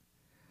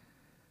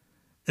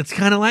 It's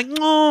kind of like,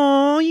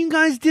 oh, you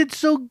guys did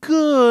so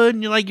good.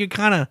 And you're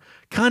kind of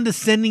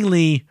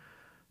condescendingly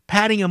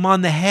patting them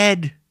on the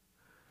head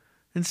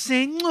and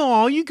saying,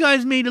 oh, you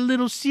guys made a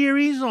little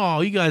series.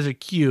 Oh, you guys are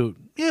cute.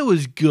 It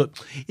was good.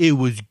 It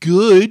was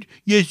good.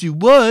 Yes, it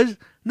was.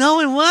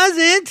 No, it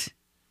wasn't.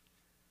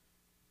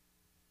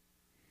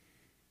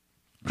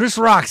 Chris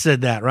Rock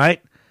said that,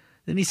 right?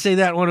 Didn't he say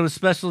that in one of his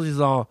specials? He's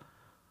all,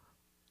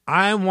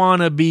 I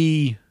want it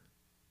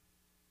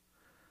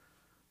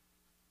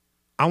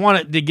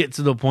to get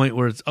to the point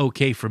where it's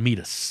okay for me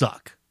to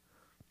suck.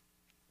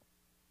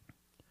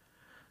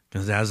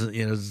 Because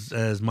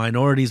as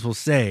minorities will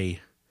say,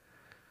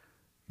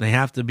 they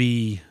have to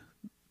be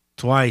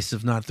twice,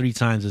 if not 3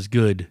 times as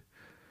good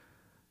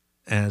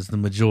as the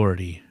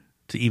majority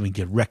to even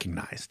get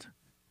recognized.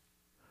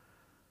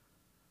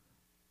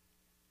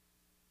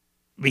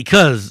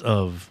 Because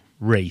of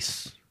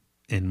race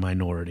and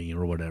minority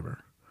or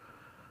whatever.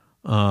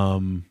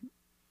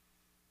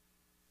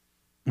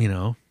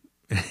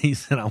 He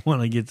said, I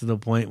want to get to the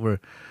point where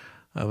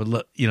I would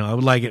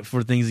like it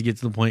for things to get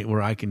to the point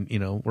where I can,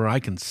 where I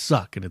can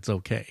suck and it's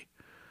okay.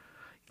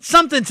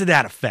 Something to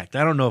that effect.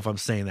 I don't know if I'm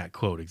saying that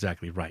quote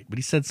exactly right, but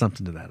he said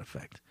something to that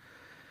effect.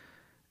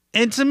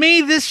 And to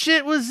me, this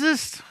shit was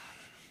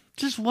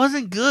just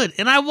wasn't good.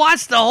 And I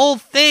watched the whole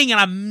thing, and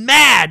I'm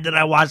mad that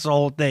I watched the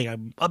whole thing.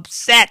 I'm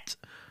upset.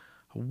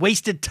 I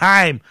wasted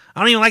time. I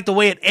don't even like the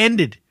way it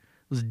ended.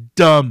 It was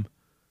dumb.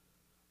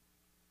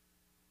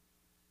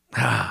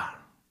 I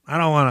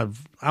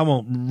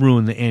won't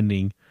ruin the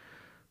ending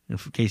in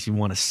case you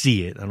want to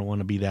see it. I don't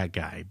want to be that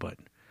guy, but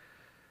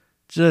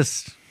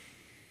just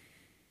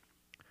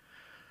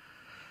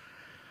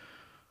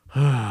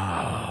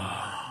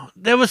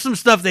there was some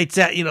stuff they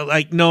said,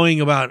 like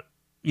knowing about,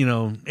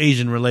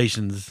 Asian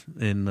relations,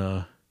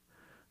 and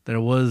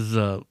there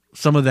was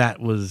some of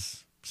that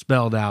was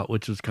spelled out,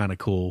 which was kind of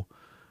cool.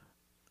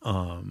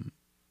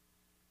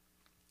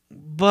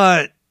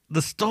 But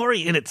the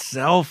story in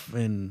itself,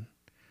 and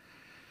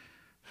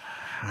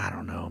I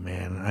don't know,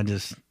 man. I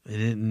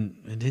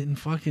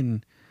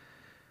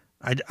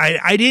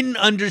didn't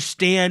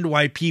understand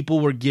why people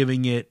were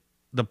giving it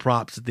the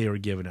props that they were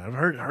giving it. I've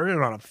heard it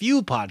on a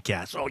few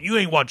podcasts. Oh, you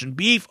ain't watching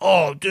Beef?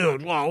 Oh,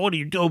 dude, well, what are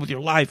you doing with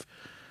your life?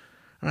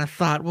 And I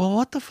thought, well,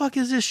 what the fuck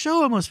is this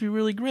show? It must be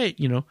really great,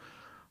 So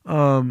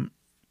I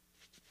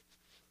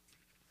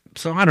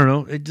don't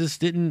know. It just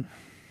didn't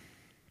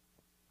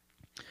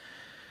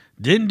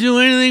do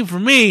anything for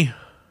me.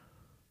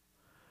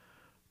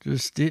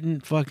 Just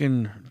it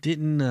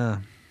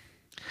didn't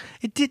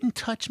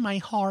touch my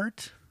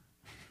heart.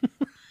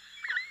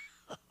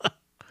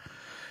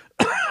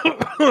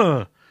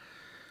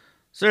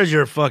 Says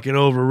you're fucking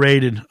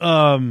overrated.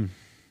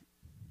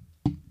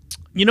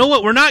 You know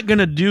what? We're not going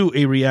to do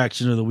a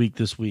reaction of the week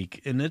this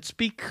week. And it's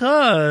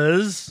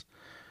because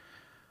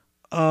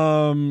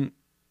by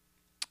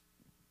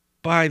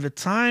the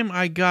time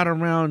I got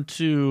around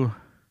to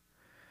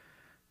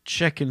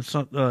checking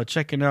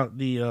out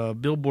the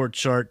Billboard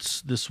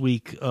charts this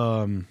week,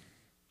 they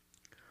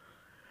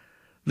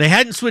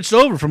hadn't switched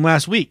over from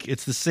last week.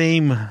 It's the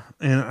same,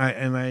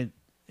 and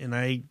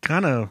I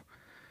kind of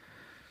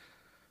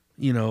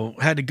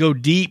had to go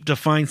deep to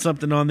find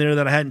something on there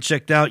that I hadn't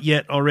checked out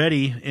yet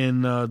already.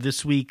 And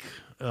this week,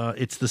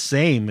 it's the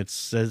same. It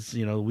says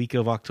week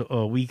of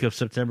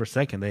September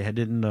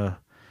 2nd.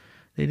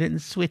 They didn't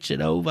switch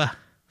it over,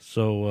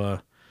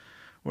 so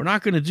we're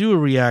not going to do a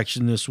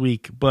reaction this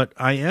week. But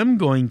I am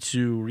going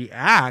to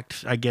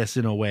react, I guess,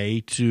 in a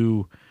way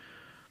to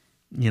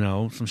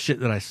some shit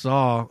that I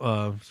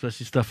saw,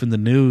 especially stuff in the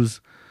news,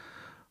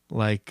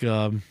 like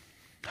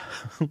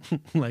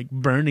like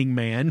Burning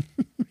Man.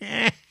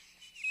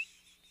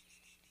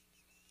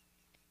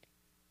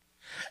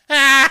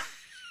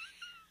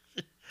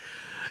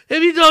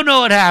 If you don't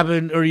know what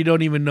happened, or you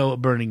don't even know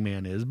what Burning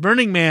Man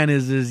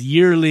is this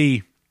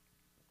yearly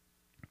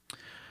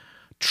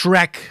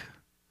trek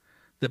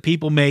that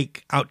people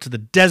make out to the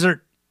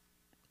desert.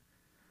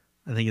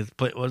 I think it's,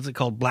 what is it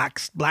called?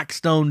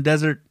 Blackstone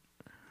Desert.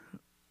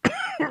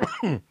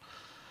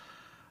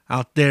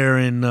 Out there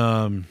in,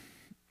 I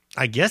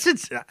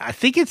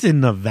think it's in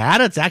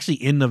Nevada. It's actually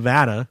in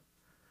Nevada.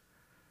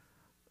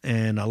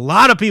 And a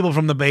lot of people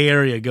from the Bay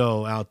Area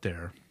go out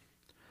there.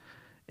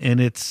 And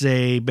the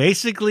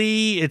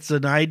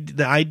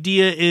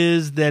idea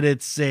is that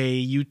it's a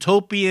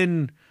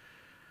utopian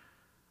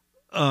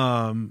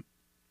 3,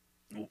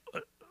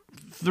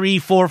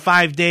 4,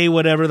 5 day,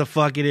 whatever the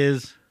fuck it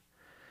is,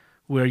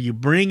 where you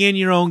bring in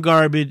your own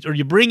garbage, or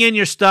you bring in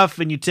your stuff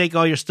and you take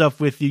all your stuff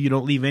with you. You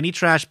don't leave any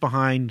trash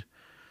behind.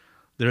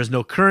 There's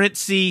no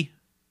currency.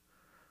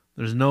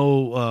 There's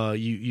no,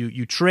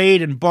 you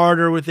trade and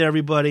barter with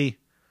everybody.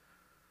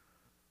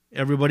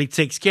 Everybody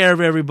takes care of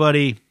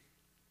everybody.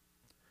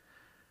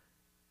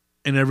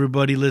 And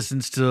everybody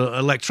listens to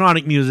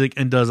electronic music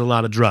and does a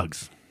lot of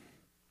drugs.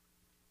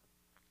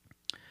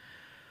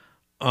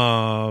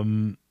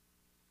 Be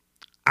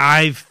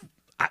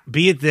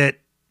it that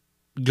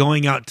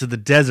going out to the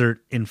desert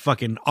in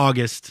fucking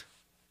August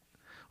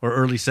or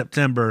early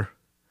September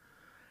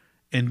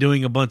and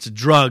doing a bunch of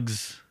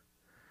drugs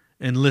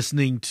and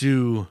listening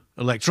to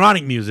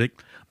electronic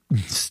music,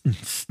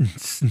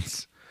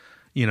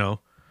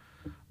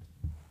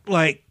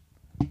 like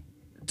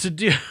to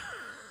do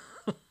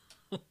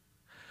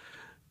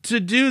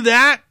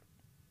that,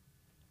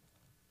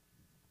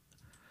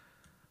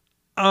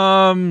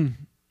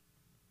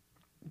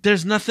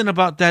 there's nothing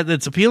about that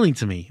that's appealing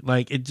to me.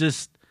 Like, it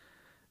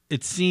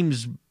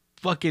seems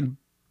kind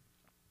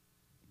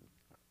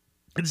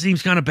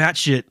of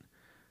batshit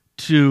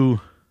to,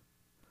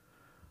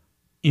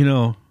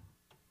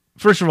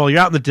 first of all, you're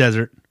out in the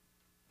desert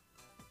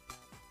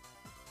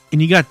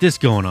and you got this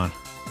going on.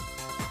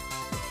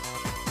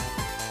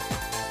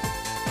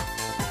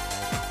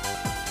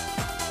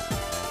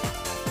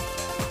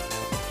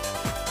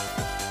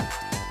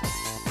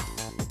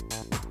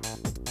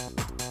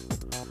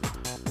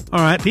 All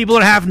right, people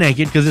are half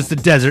naked because it's the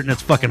desert and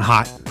it's fucking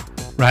hot,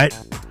 right?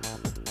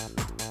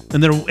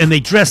 And they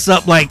dress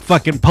up like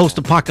fucking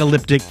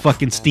post-apocalyptic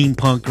fucking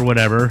steampunk or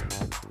whatever.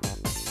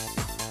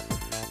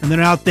 And they're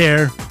out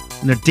there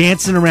and they're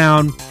dancing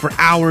around for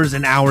hours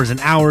and hours and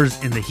hours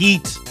in the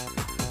heat.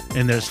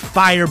 And there's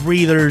fire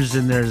breathers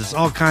and there's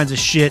all kinds of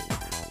shit.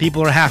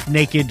 People are half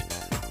naked.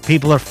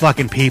 People are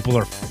fucking.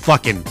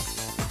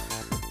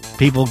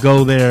 People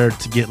go there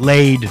to get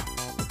laid.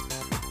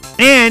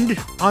 And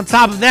on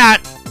top of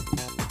that,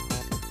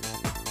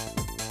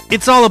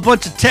 it's all a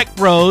bunch of tech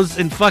bros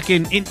and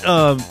fucking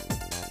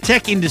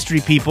tech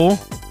industry people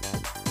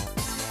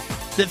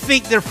that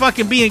think they're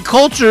fucking being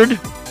cultured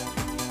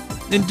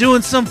and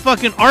doing some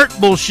fucking art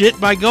bullshit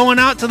by going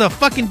out to the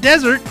fucking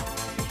desert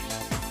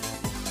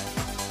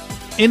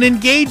and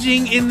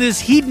engaging in this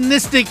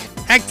hedonistic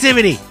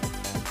activity.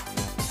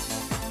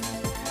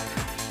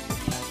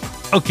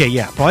 Okay,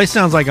 yeah, probably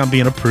sounds like I'm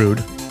being a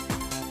prude.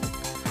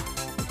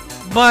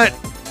 But,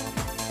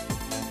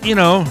 you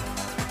know,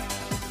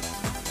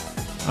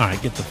 all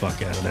right, get the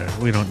fuck out of there.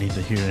 We don't need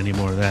to hear any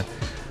more of that.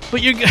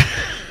 But you're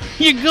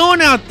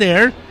going out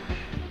there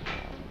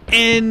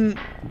and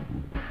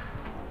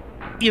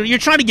you're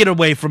trying to get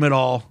away from it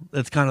all.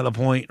 That's kind of the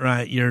point,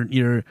 right?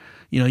 You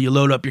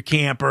load up your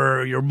camper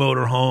or your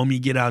motorhome, you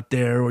get out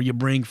there, or you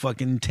bring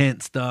fucking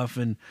tent stuff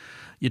and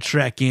you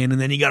trek in, and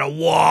then you got to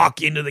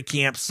walk into the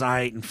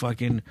campsite and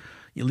fucking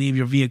you leave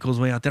your vehicles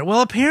way out there.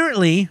 Well,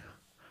 apparently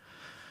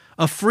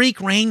a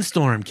freak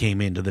rainstorm came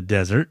into the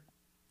desert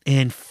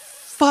and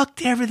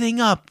fucked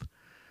everything up.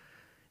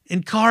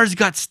 And cars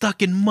got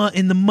stuck in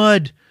the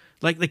mud.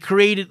 Like they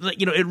created,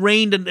 like, it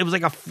rained and it was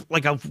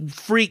like a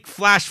freak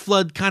flash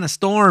flood kind of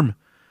storm.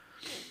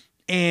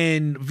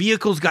 And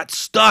vehicles got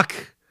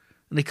stuck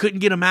and they couldn't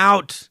get them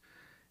out.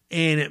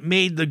 And it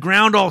made the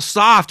ground all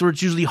soft where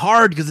it's usually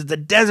hard because it's a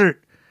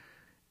desert.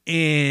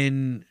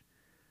 And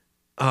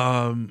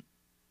there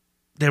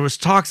was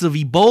talks of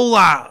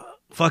Ebola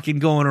fucking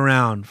going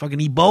around. Fucking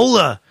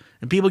Ebola.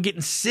 And people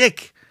getting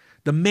sick.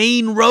 The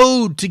main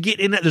road to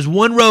get in, there's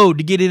one road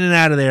to get in and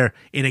out of there,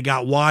 and it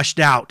got washed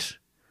out.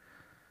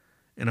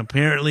 And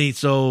apparently,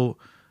 so,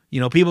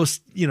 people,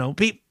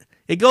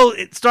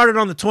 it started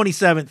on the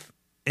 27th,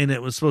 and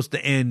it was supposed to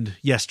end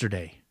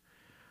yesterday.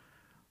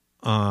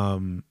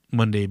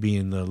 Monday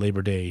being the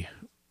Labor Day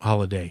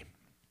holiday.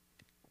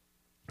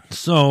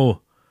 So,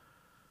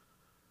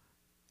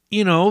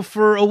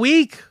 for a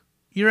week,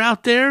 you're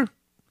out there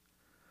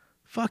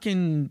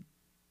fucking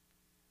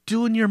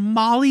doing your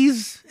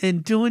mollies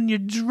and doing your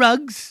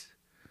drugs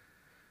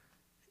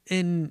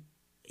and,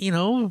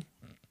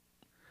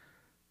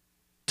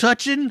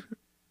 touching.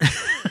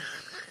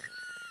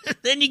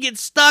 Then you get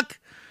stuck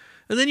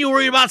and then you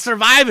worry about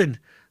surviving.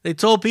 They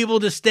told people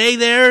to stay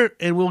there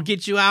and we'll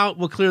get you out.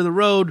 We'll clear the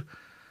road.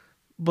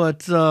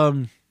 But,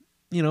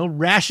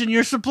 ration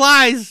your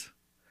supplies.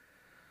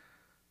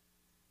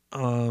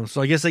 So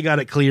I guess they got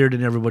it cleared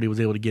and everybody was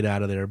able to get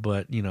out of there.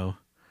 But,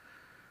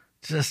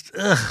 just,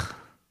 ugh.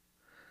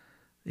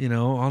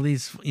 All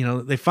these,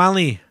 they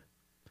finally,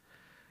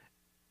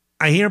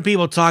 I hear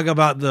people talk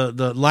about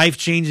the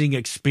life-changing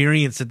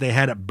experience that they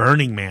had at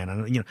Burning Man.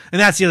 And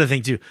that's the other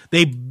thing too.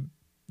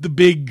 The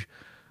big,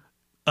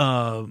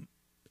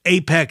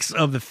 apex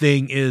of the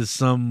thing is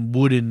some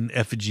wooden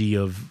effigy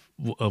of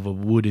a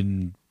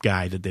wooden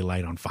guy that they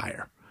light on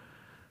fire.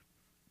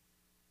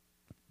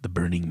 The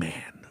Burning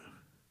Man.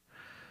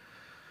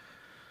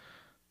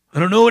 I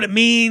don't know what it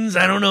means.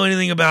 I don't know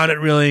anything about it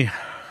really.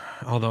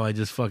 Although I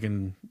just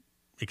fucking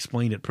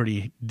explained it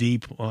pretty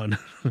deep on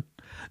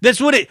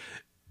that's what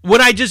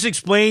I just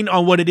explained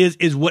on what it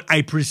is what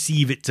I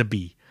perceive it to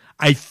be.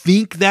 I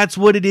think that's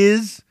what it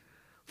is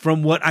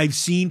from what I've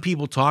seen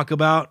people talk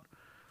about.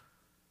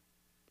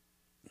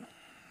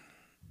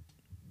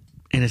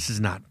 And there's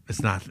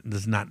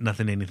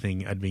nothing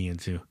anything I'd be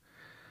into.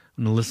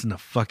 I'm gonna listen to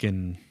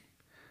fucking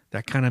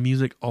that kind of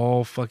music,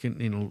 all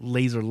fucking,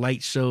 laser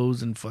light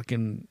shows and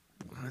fucking,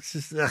 it's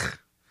just, ugh.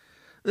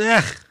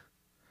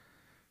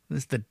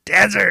 It's the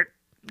desert.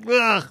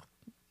 Ugh.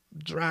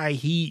 Dry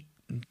heat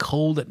and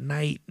cold at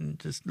night and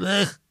just,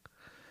 ugh.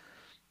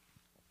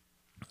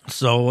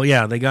 So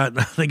yeah, they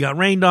got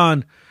rained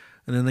on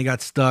and then they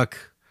got stuck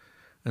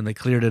and they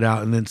cleared it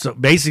out. And then, so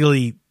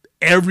basically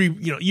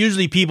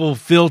usually people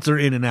filter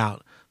in and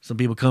out. Some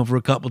people come for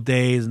a couple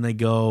days and they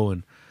go,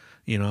 and,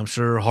 I'm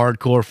sure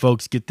hardcore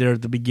folks get there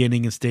at the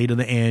beginning and stay to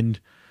the end.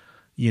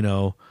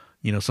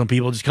 Some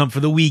people just come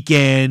for the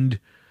weekend,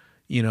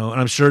 and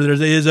I'm sure there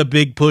is a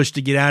big push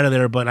to get out of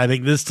there. But I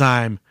think this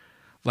time,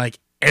 like,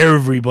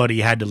 everybody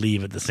had to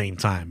leave at the same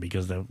time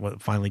because they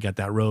finally got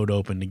that road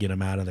open to get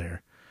them out of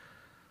there.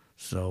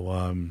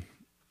 So,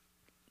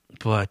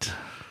 but,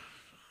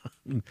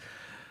 and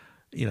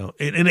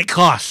it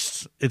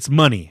costs. It's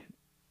money.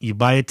 You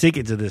buy a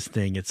ticket to this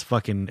thing, it's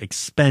fucking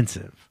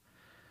expensive.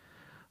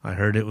 I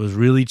heard it was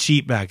really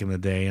cheap back in the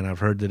day, and I've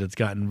heard that it's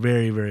gotten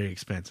very, very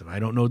expensive. I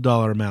don't know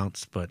dollar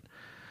amounts, but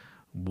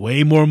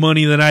way more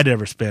money than I'd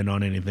ever spend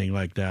on anything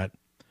like that.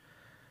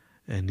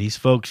 And these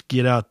folks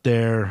get out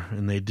there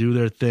and they do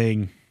their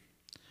thing.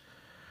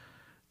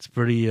 It's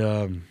pretty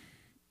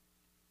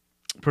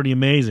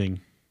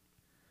amazing.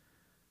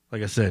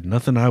 Like I said,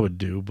 nothing I would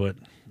do, but,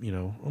 you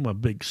know, I'm a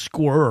big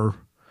scorer.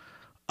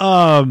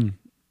 Another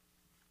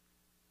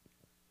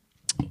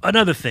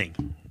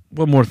thing,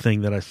 one more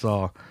thing that I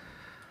saw,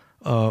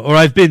 or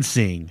I've been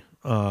seeing.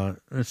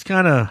 It's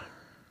kind of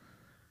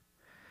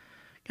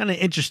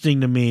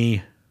interesting to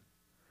me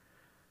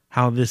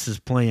how this is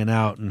playing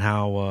out and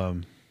how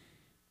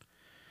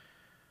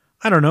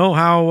I don't know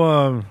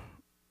how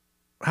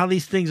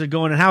these things are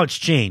going and how it's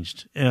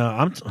changed.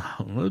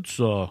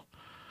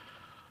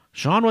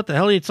 Sean, what the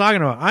hell are you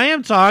talking about? I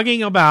am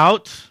talking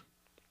about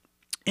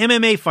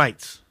MMA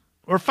fights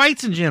or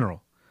fights in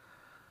general,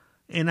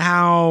 and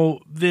how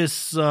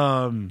this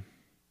the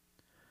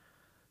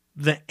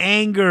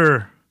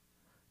anger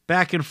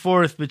back and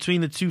forth between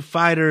the two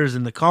fighters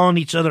and the calling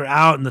each other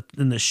out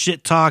and the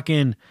shit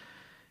talking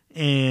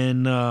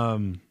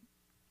and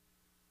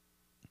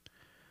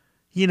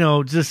you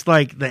know, just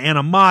like the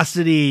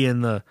animosity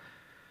and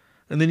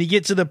then you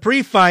get to the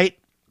pre-fight,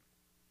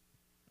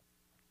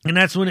 and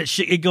that's when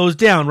it goes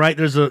down, right?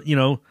 There's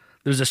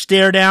a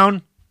stare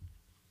down,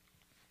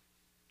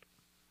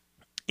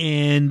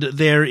 and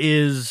there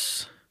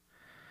is,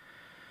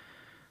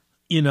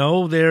 you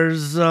know,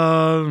 there's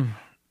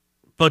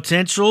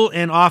potential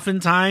and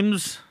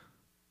oftentimes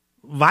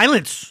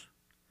violence.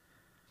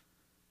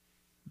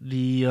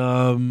 The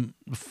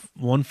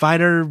one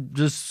fighter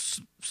just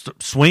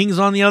swings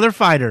on the other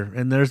fighter,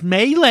 and there's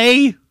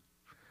melee.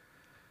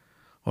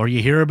 Or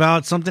you hear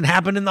about something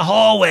happened in the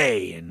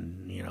hallway,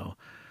 and, you know,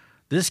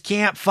 this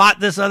camp fought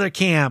this other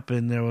camp,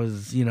 and there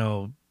was, you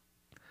know,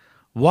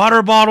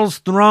 water bottles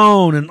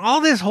thrown, and all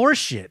this horse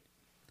shit.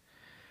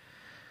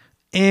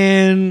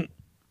 And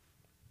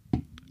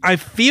I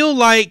feel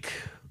like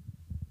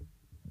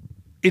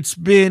two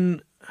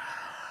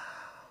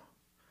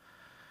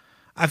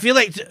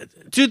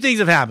things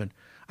have happened.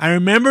 I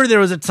remember there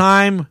was a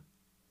time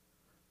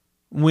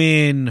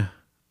when,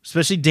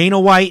 especially Dana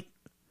White,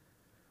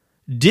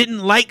 didn't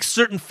like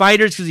certain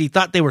fighters because he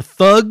thought they were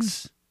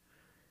thugs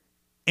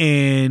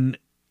and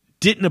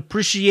didn't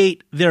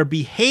appreciate their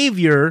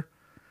behavior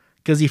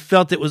because he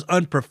felt it was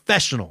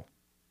unprofessional.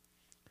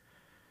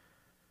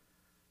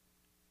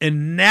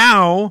 And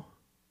now,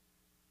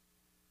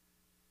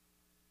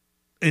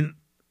 and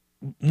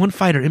one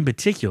fighter in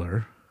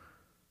particular,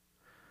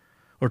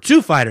 or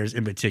two fighters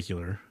in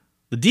particular,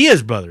 the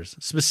Diaz brothers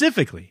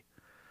specifically,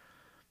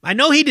 I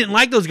know he didn't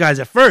like those guys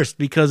at first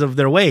because of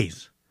their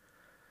ways.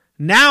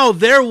 Now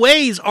their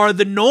ways are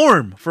the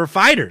norm for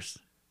fighters.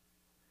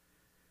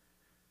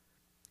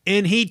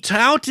 And he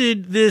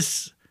touted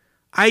this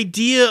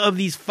idea of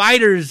these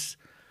fighters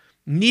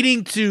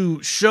needing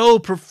to show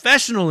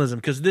professionalism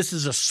because this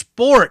is a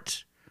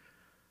sport.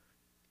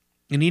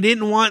 And he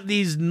didn't want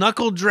these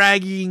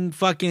knuckle-dragging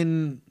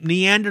fucking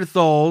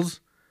Neanderthals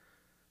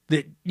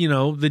that, you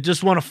know, that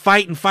just want to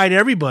fight and fight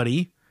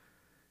everybody.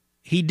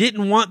 He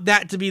didn't want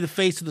that to be the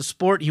face of the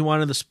sport. He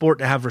wanted the sport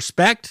to have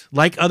respect,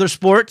 like other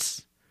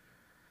sports.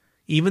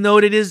 Even though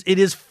it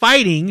is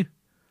fighting,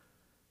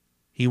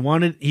 he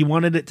wanted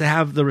it to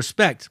have the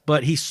respect.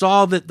 But he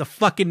saw that the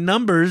fucking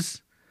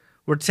numbers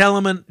were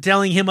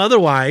telling him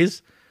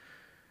otherwise.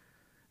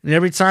 And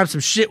every time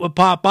some shit would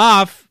pop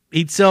off,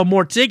 he'd sell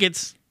more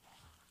tickets.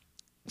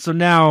 So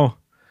now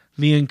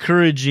the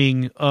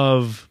encouraging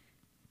of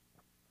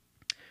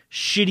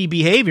shitty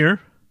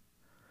behavior,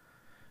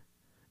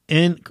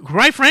 and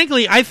quite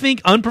frankly, I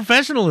think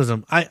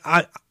unprofessionalism.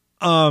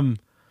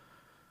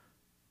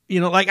 You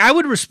know, like, I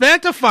would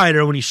respect a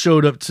fighter when he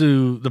showed up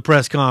to the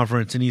press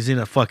conference and he's in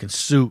a fucking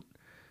suit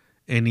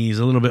and he's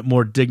a little bit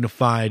more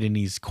dignified and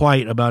he's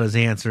quiet about his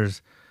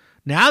answers.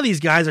 Now these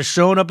guys are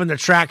showing up in their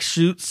track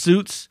suits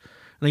and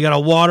they got a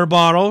water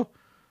bottle,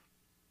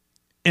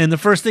 and the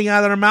first thing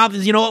out of their mouth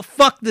is, you know what,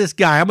 fuck this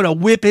guy, I'm going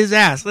to whip his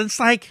ass. And it's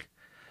like,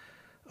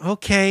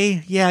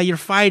 okay, yeah, you're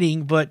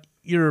fighting, but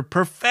you're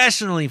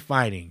professionally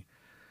fighting.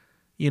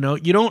 You know,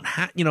 you don't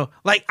have, you know,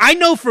 like, I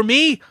know for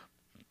me,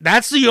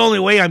 that's the only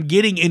way I'm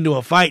getting into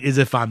a fight is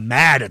if I'm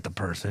mad at the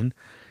person.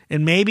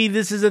 And maybe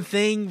this is a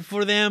thing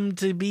for them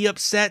to be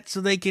upset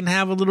so they can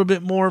have a little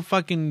bit more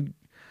fucking,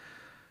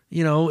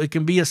 you know, it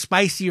can be a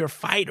spicier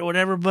fight or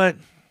whatever, but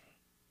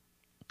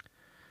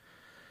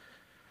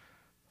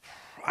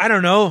I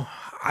don't know.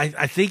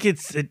 I think it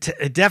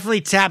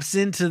definitely taps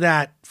into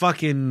that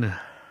fucking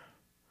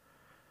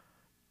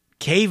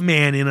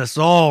caveman in us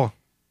all,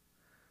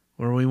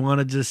 where we want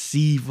to just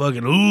see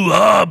fucking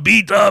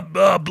beat up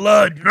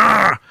blood,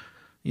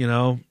 you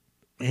know.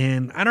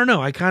 And I don't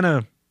know. I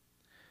got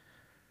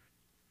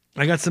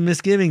some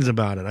misgivings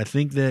about it. I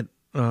think that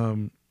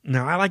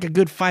now I like a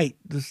good fight,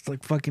 just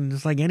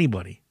like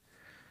anybody.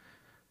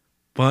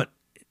 But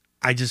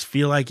I just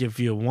feel like if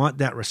you want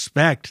that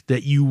respect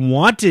that you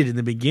wanted in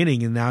the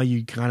beginning, and now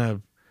you kind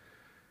of,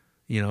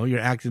 you know, you're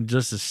acting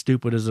just as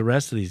stupid as the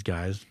rest of these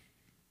guys.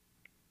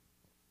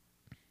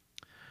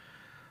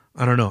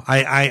 I don't know.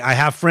 I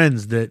have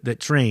friends that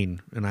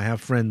train, and I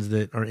have friends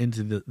that are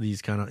into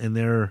these kind of, and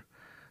they're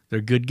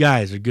good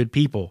guys, they're good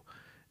people,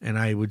 and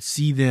I would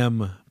see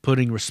them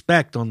putting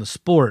respect on the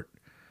sport.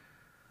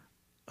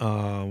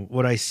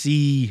 What I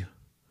see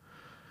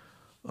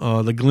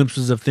the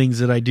glimpses of things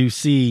that I do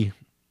see.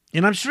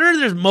 And I'm sure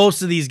there's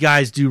most of these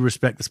guys do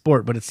respect the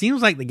sport, but it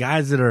seems like the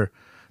guys that are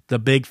the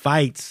big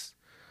fights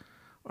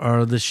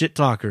are the shit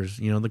talkers,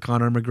 you know, the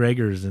Conor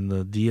McGregors and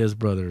the Diaz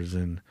brothers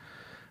and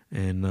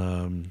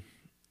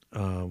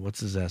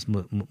what's his ass?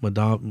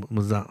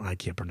 I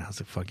can't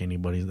pronounce it. Fuck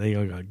anybody. They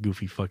all got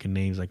goofy fucking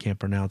names I can't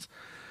pronounce.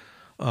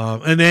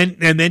 And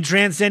then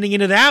transcending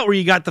into that where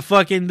you got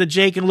the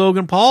Jake and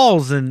Logan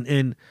Pauls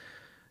and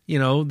you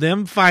know,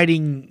 them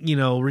fighting, you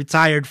know,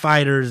 retired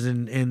fighters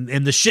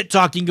and the shit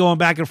talking going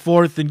back and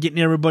forth and getting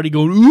everybody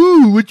going,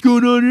 ooh, what's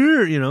going on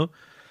here? You know?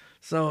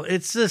 So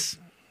it's just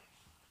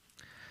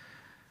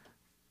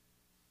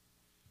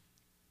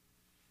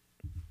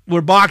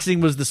where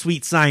boxing was the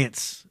sweet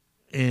science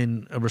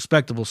in a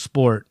respectable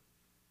sport,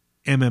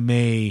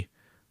 MMA,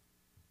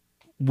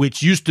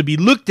 which used to be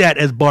looked at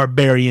as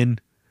barbarian,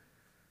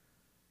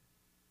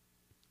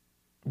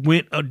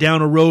 went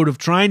down a road of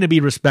trying to be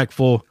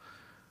respectful,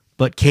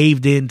 but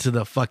caved into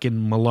the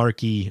fucking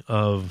malarkey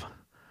of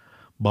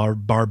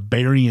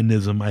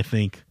barbarianism, I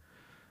think.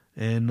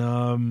 And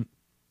I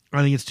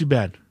think it's too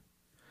bad.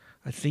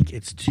 I think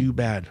it's too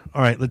bad.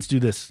 All right, let's do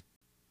this.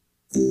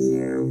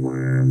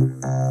 Earworm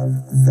of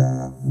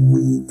the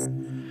week.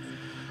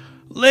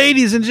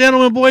 Ladies and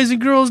gentlemen, boys and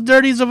girls,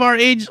 dirties of our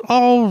age,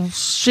 all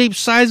shapes,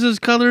 sizes,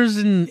 colors,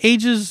 and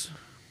ages.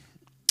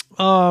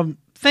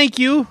 Thank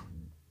you.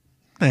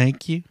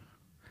 Thank you.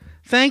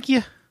 Thank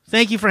you.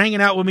 Thank you for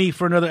hanging out with me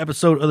for another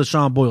episode of the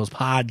Sean Boyles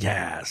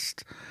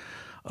Podcast.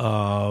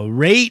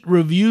 Rate,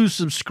 review,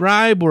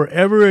 subscribe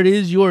wherever it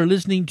is you are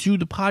listening to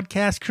the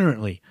podcast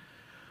currently.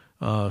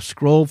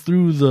 Scroll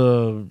through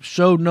the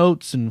show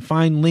notes and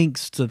find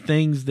links to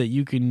things that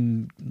you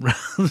can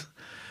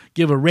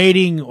give a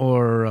rating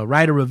or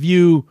write a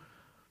review.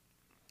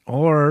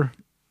 Or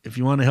if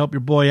you want to help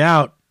your boy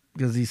out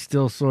because he's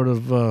still sort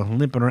of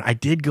limping around. I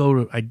did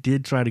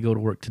try to go to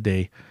work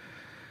today,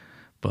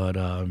 but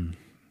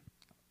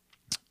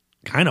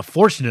kind of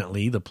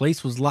fortunately, the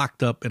place was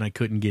locked up and I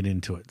couldn't get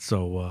into it.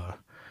 So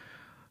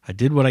I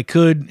did what I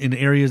could in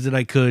areas that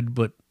I could,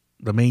 but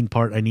the main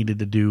part I needed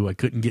to do, I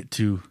couldn't get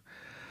to,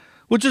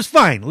 which is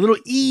fine. A little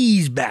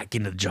ease back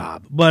into the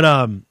job. But,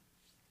 I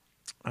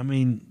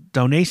mean,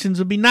 donations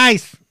would be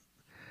nice.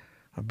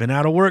 I've been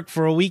out of work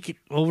for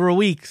over a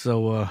week.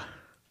 So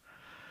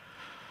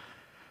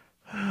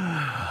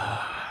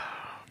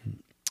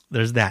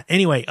there's that.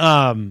 Anyway,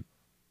 earworm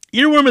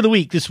of the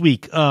week this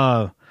week.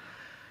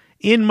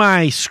 In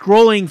my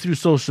scrolling through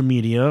social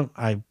media,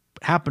 I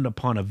happened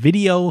upon a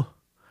video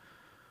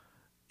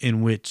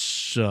in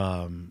which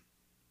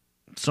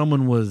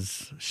someone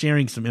was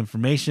sharing some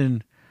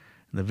information.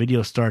 And the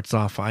video starts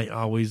off, I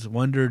always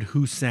wondered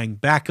who sang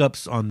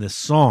backups on this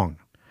song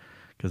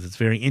because it's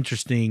very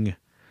interesting,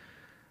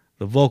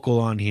 the vocal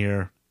on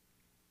here.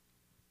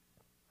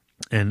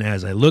 And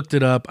as I looked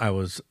it up, I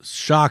was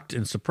shocked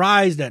and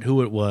surprised at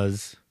who it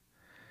was.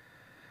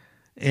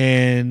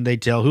 And they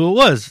tell who it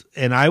was.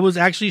 And I was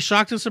actually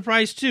shocked and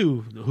surprised,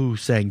 too, who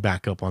sang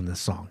backup on this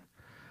song.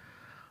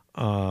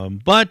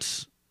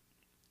 But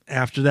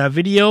after that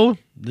video,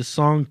 this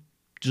song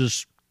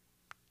just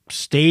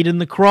stayed in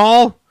the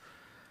crawl.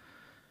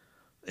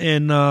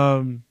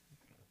 But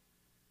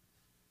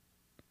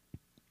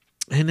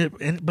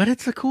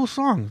it's a cool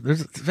song.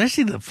 There's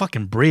especially the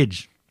fucking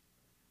bridge.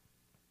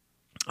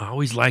 I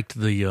always liked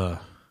the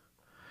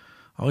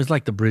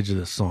bridge of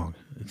this song.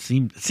 It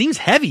seems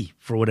heavy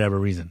for whatever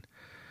reason.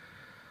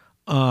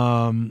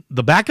 The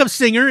backup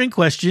singer in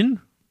question,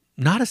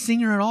 not a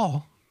singer at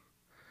all.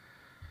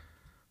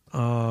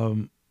 What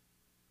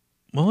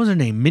was her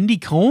name? Mindy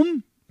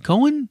Cohen?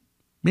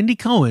 Mindy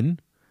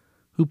Cohen,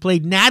 who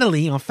played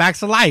Natalie on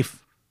Facts of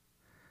Life,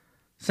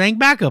 sang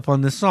backup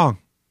on this song.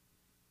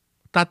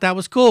 Thought that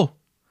was cool.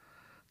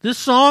 This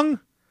song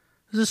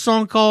is a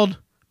song called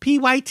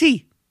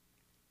PYT.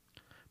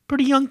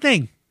 Pretty Young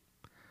Thing.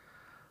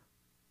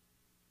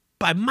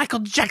 By Michael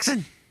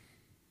Jackson.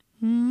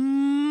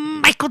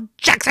 Michael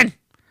Jackson.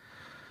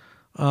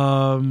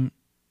 I've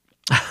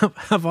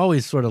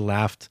always sort of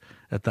laughed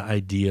at the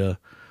idea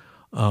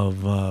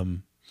of how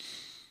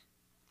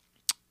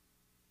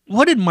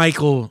did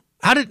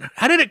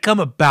it come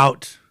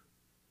about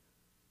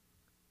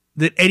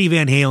that Eddie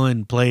Van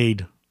Halen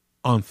played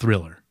on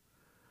Thriller?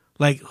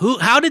 Like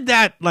how did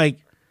that and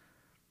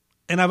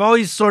I've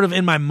always sort of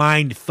in my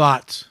mind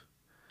thought,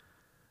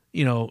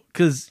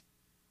 because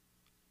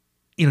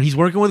he's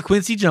working with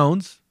Quincy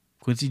Jones.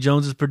 Quincy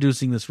Jones is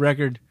producing this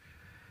record,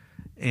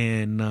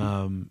 and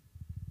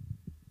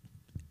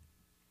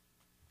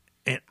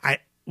I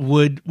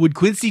would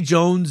Quincy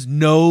Jones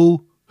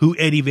know who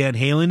Eddie Van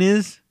Halen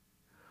is,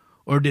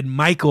 or did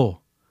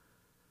Michael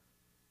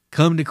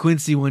come to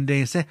Quincy one day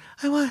and say,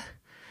 "I want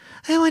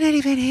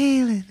Eddie Van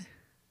Halen"?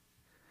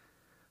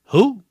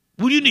 Who?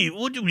 What do you need?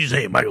 What do you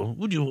say, Michael?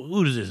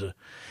 Who is this?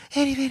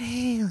 Eddie Van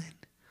Halen.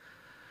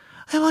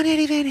 I want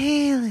Eddie Van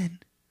Halen.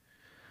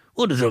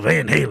 What is a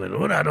Van Halen?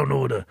 What? I don't know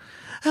what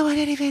I want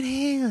Eddie Van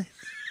Halen.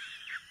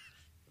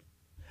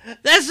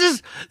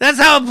 That's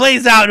how it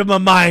plays out in my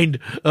mind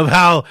of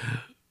how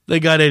they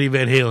got Eddie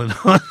Van Halen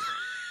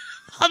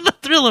on the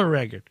Thriller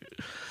record.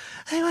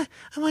 I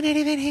want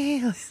Eddie Van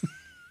Halen.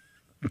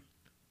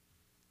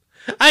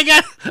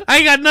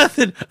 I got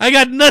nothing. I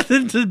got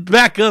nothing to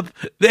back up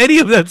any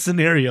of that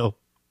scenario.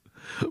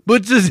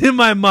 But just in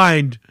my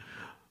mind,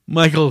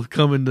 Michael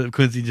coming to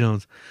Quincy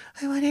Jones.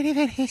 I want Eddie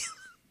Van Halen.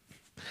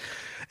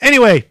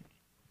 Anyway,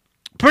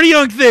 Pretty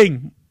Young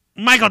Thing,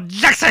 Michael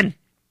Jackson.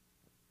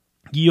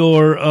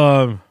 Your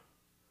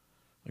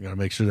I gotta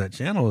make sure that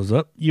channel is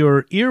up.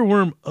 Your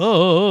earworm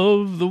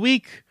of the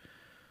week.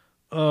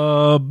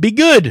 Be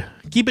good.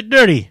 Keep it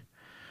dirty.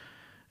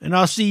 And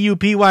I'll see you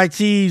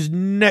PYTs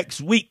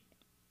next week.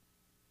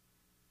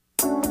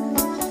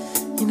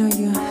 You know,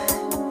 you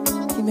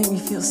make me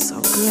feel so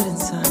good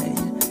inside.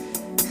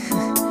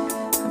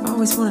 I've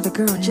always wanted a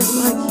girl just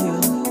like you.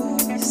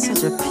 You're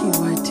such a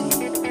PYT.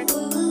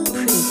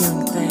 Pretty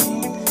young thing.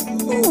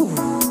 Ooh.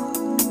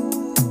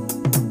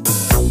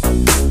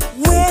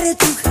 Where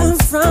did you come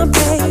from,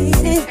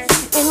 baby?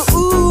 And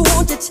ooh,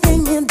 won't you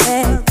take me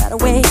there right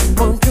away?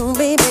 Won't you,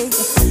 baby?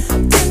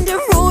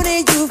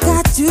 Tenderoni, you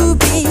got to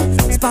be.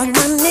 Spark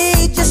my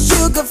need, just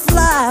sugar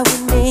fly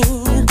with me.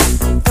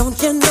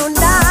 Don't you know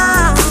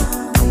now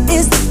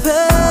is the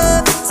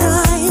perfect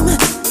time?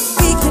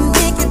 We can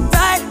make it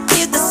right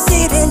with the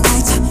city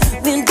lights.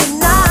 When the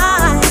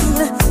night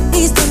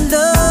is the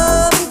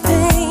love and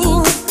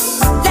pain.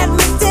 Let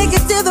me take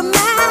it to the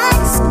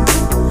max.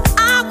 I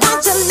want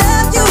to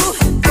love you.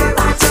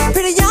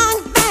 Pretty young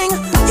thing,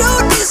 you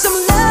need some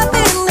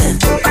loving.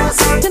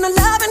 Then a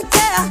love and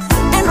care,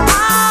 and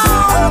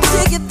I'll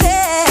take it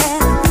there.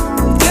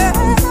 Girl,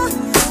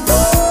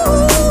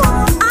 ooh,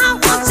 I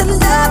want to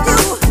love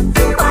you.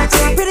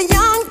 Pretty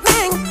young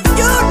thing,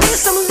 you need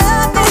some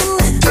loving.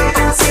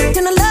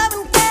 Then a love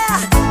and care,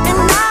 and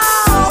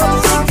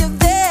I'll take it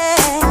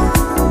there.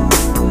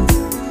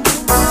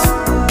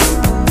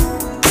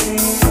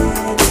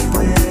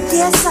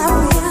 Yes, I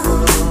will.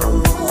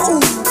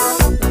 Ooh.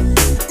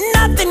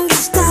 Nothing can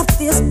stop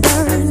this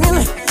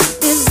burning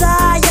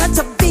desire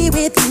to be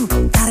with you.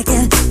 Gotta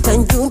get to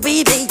you,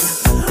 baby.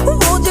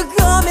 Won't you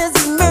come as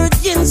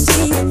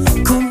emergency?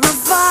 Cool my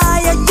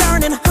fire,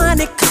 yearning,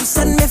 honey, come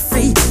set me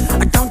free.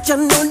 Don't you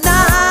know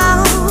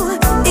now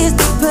is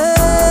the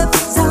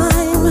perfect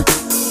time?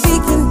 We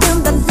can dim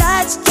the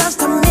lights just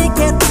to make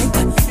it right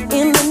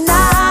in the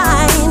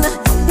night.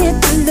 Hit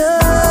the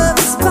love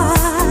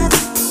spot.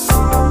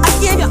 I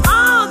give you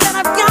all that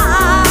I've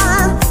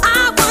got. I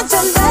want to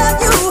love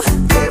you.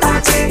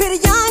 Pretty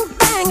young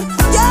thing,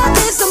 you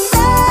need some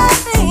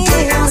loving.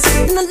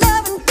 And the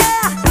love and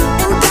care,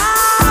 and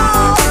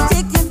I'll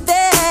take you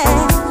there.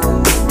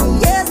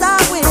 Yes, I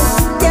will.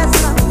 Yes,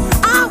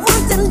 I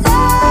want to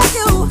love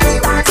you.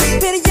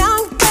 Pretty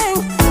young thing,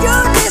 you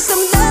need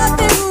some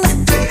loving.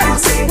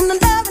 And the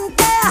love and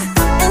care,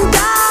 and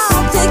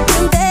I'll take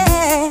you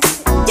there.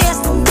 Yes,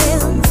 I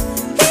will.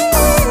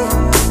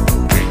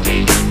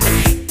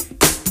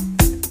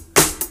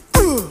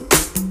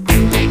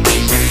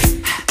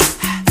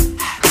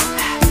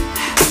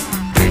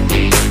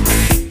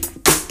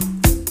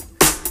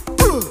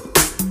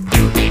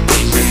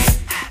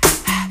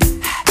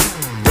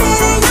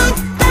 Pretty young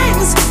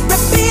things,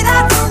 repeat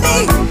after me.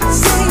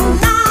 Say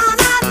na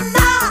na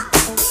na,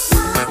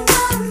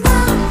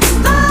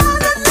 na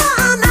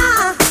na na.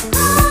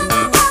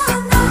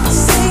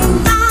 Say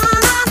na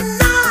na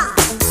na,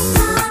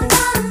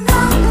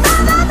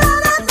 na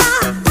na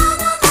na.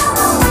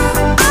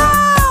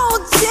 Oh,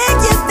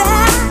 take it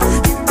there,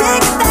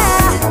 take it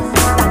there.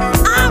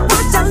 I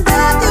want to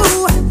love you.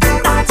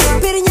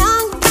 Pretty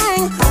young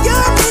thing, you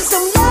need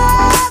some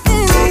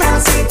loving.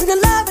 The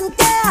love and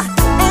care,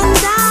 and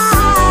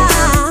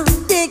I'll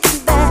take you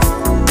there,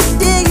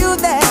 take you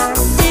there,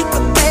 take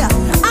you there.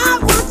 I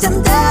want to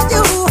love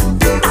you.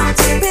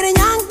 Pretty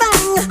young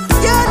thing,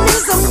 you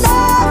need some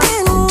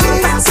loving.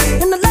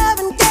 And the love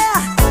and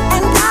care,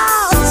 and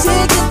I'll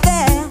take you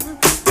there,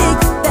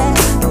 take you there.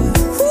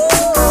 Ooh.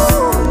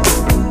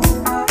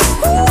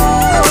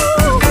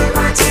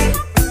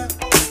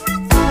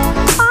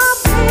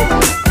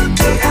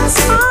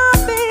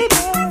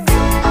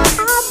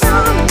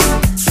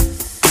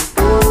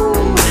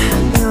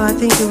 I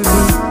think it would be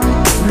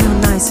real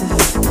nice if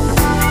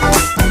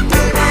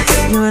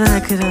you and I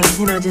could,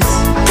 just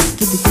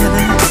get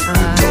together.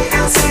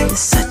 It's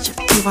such a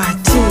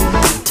PYT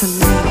to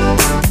me,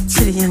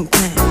 pretty young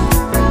thing.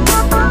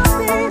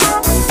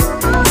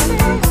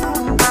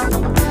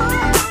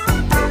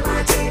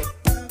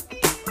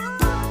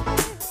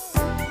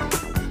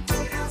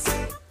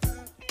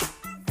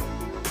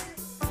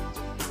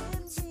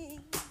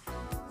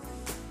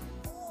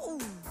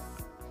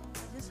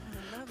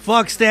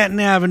 Fuck Staten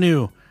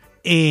Avenue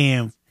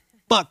and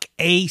fuck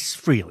Ace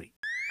Frehley.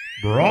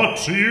 Brought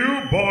to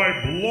you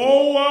by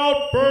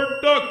Blowout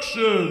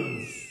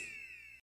Productions.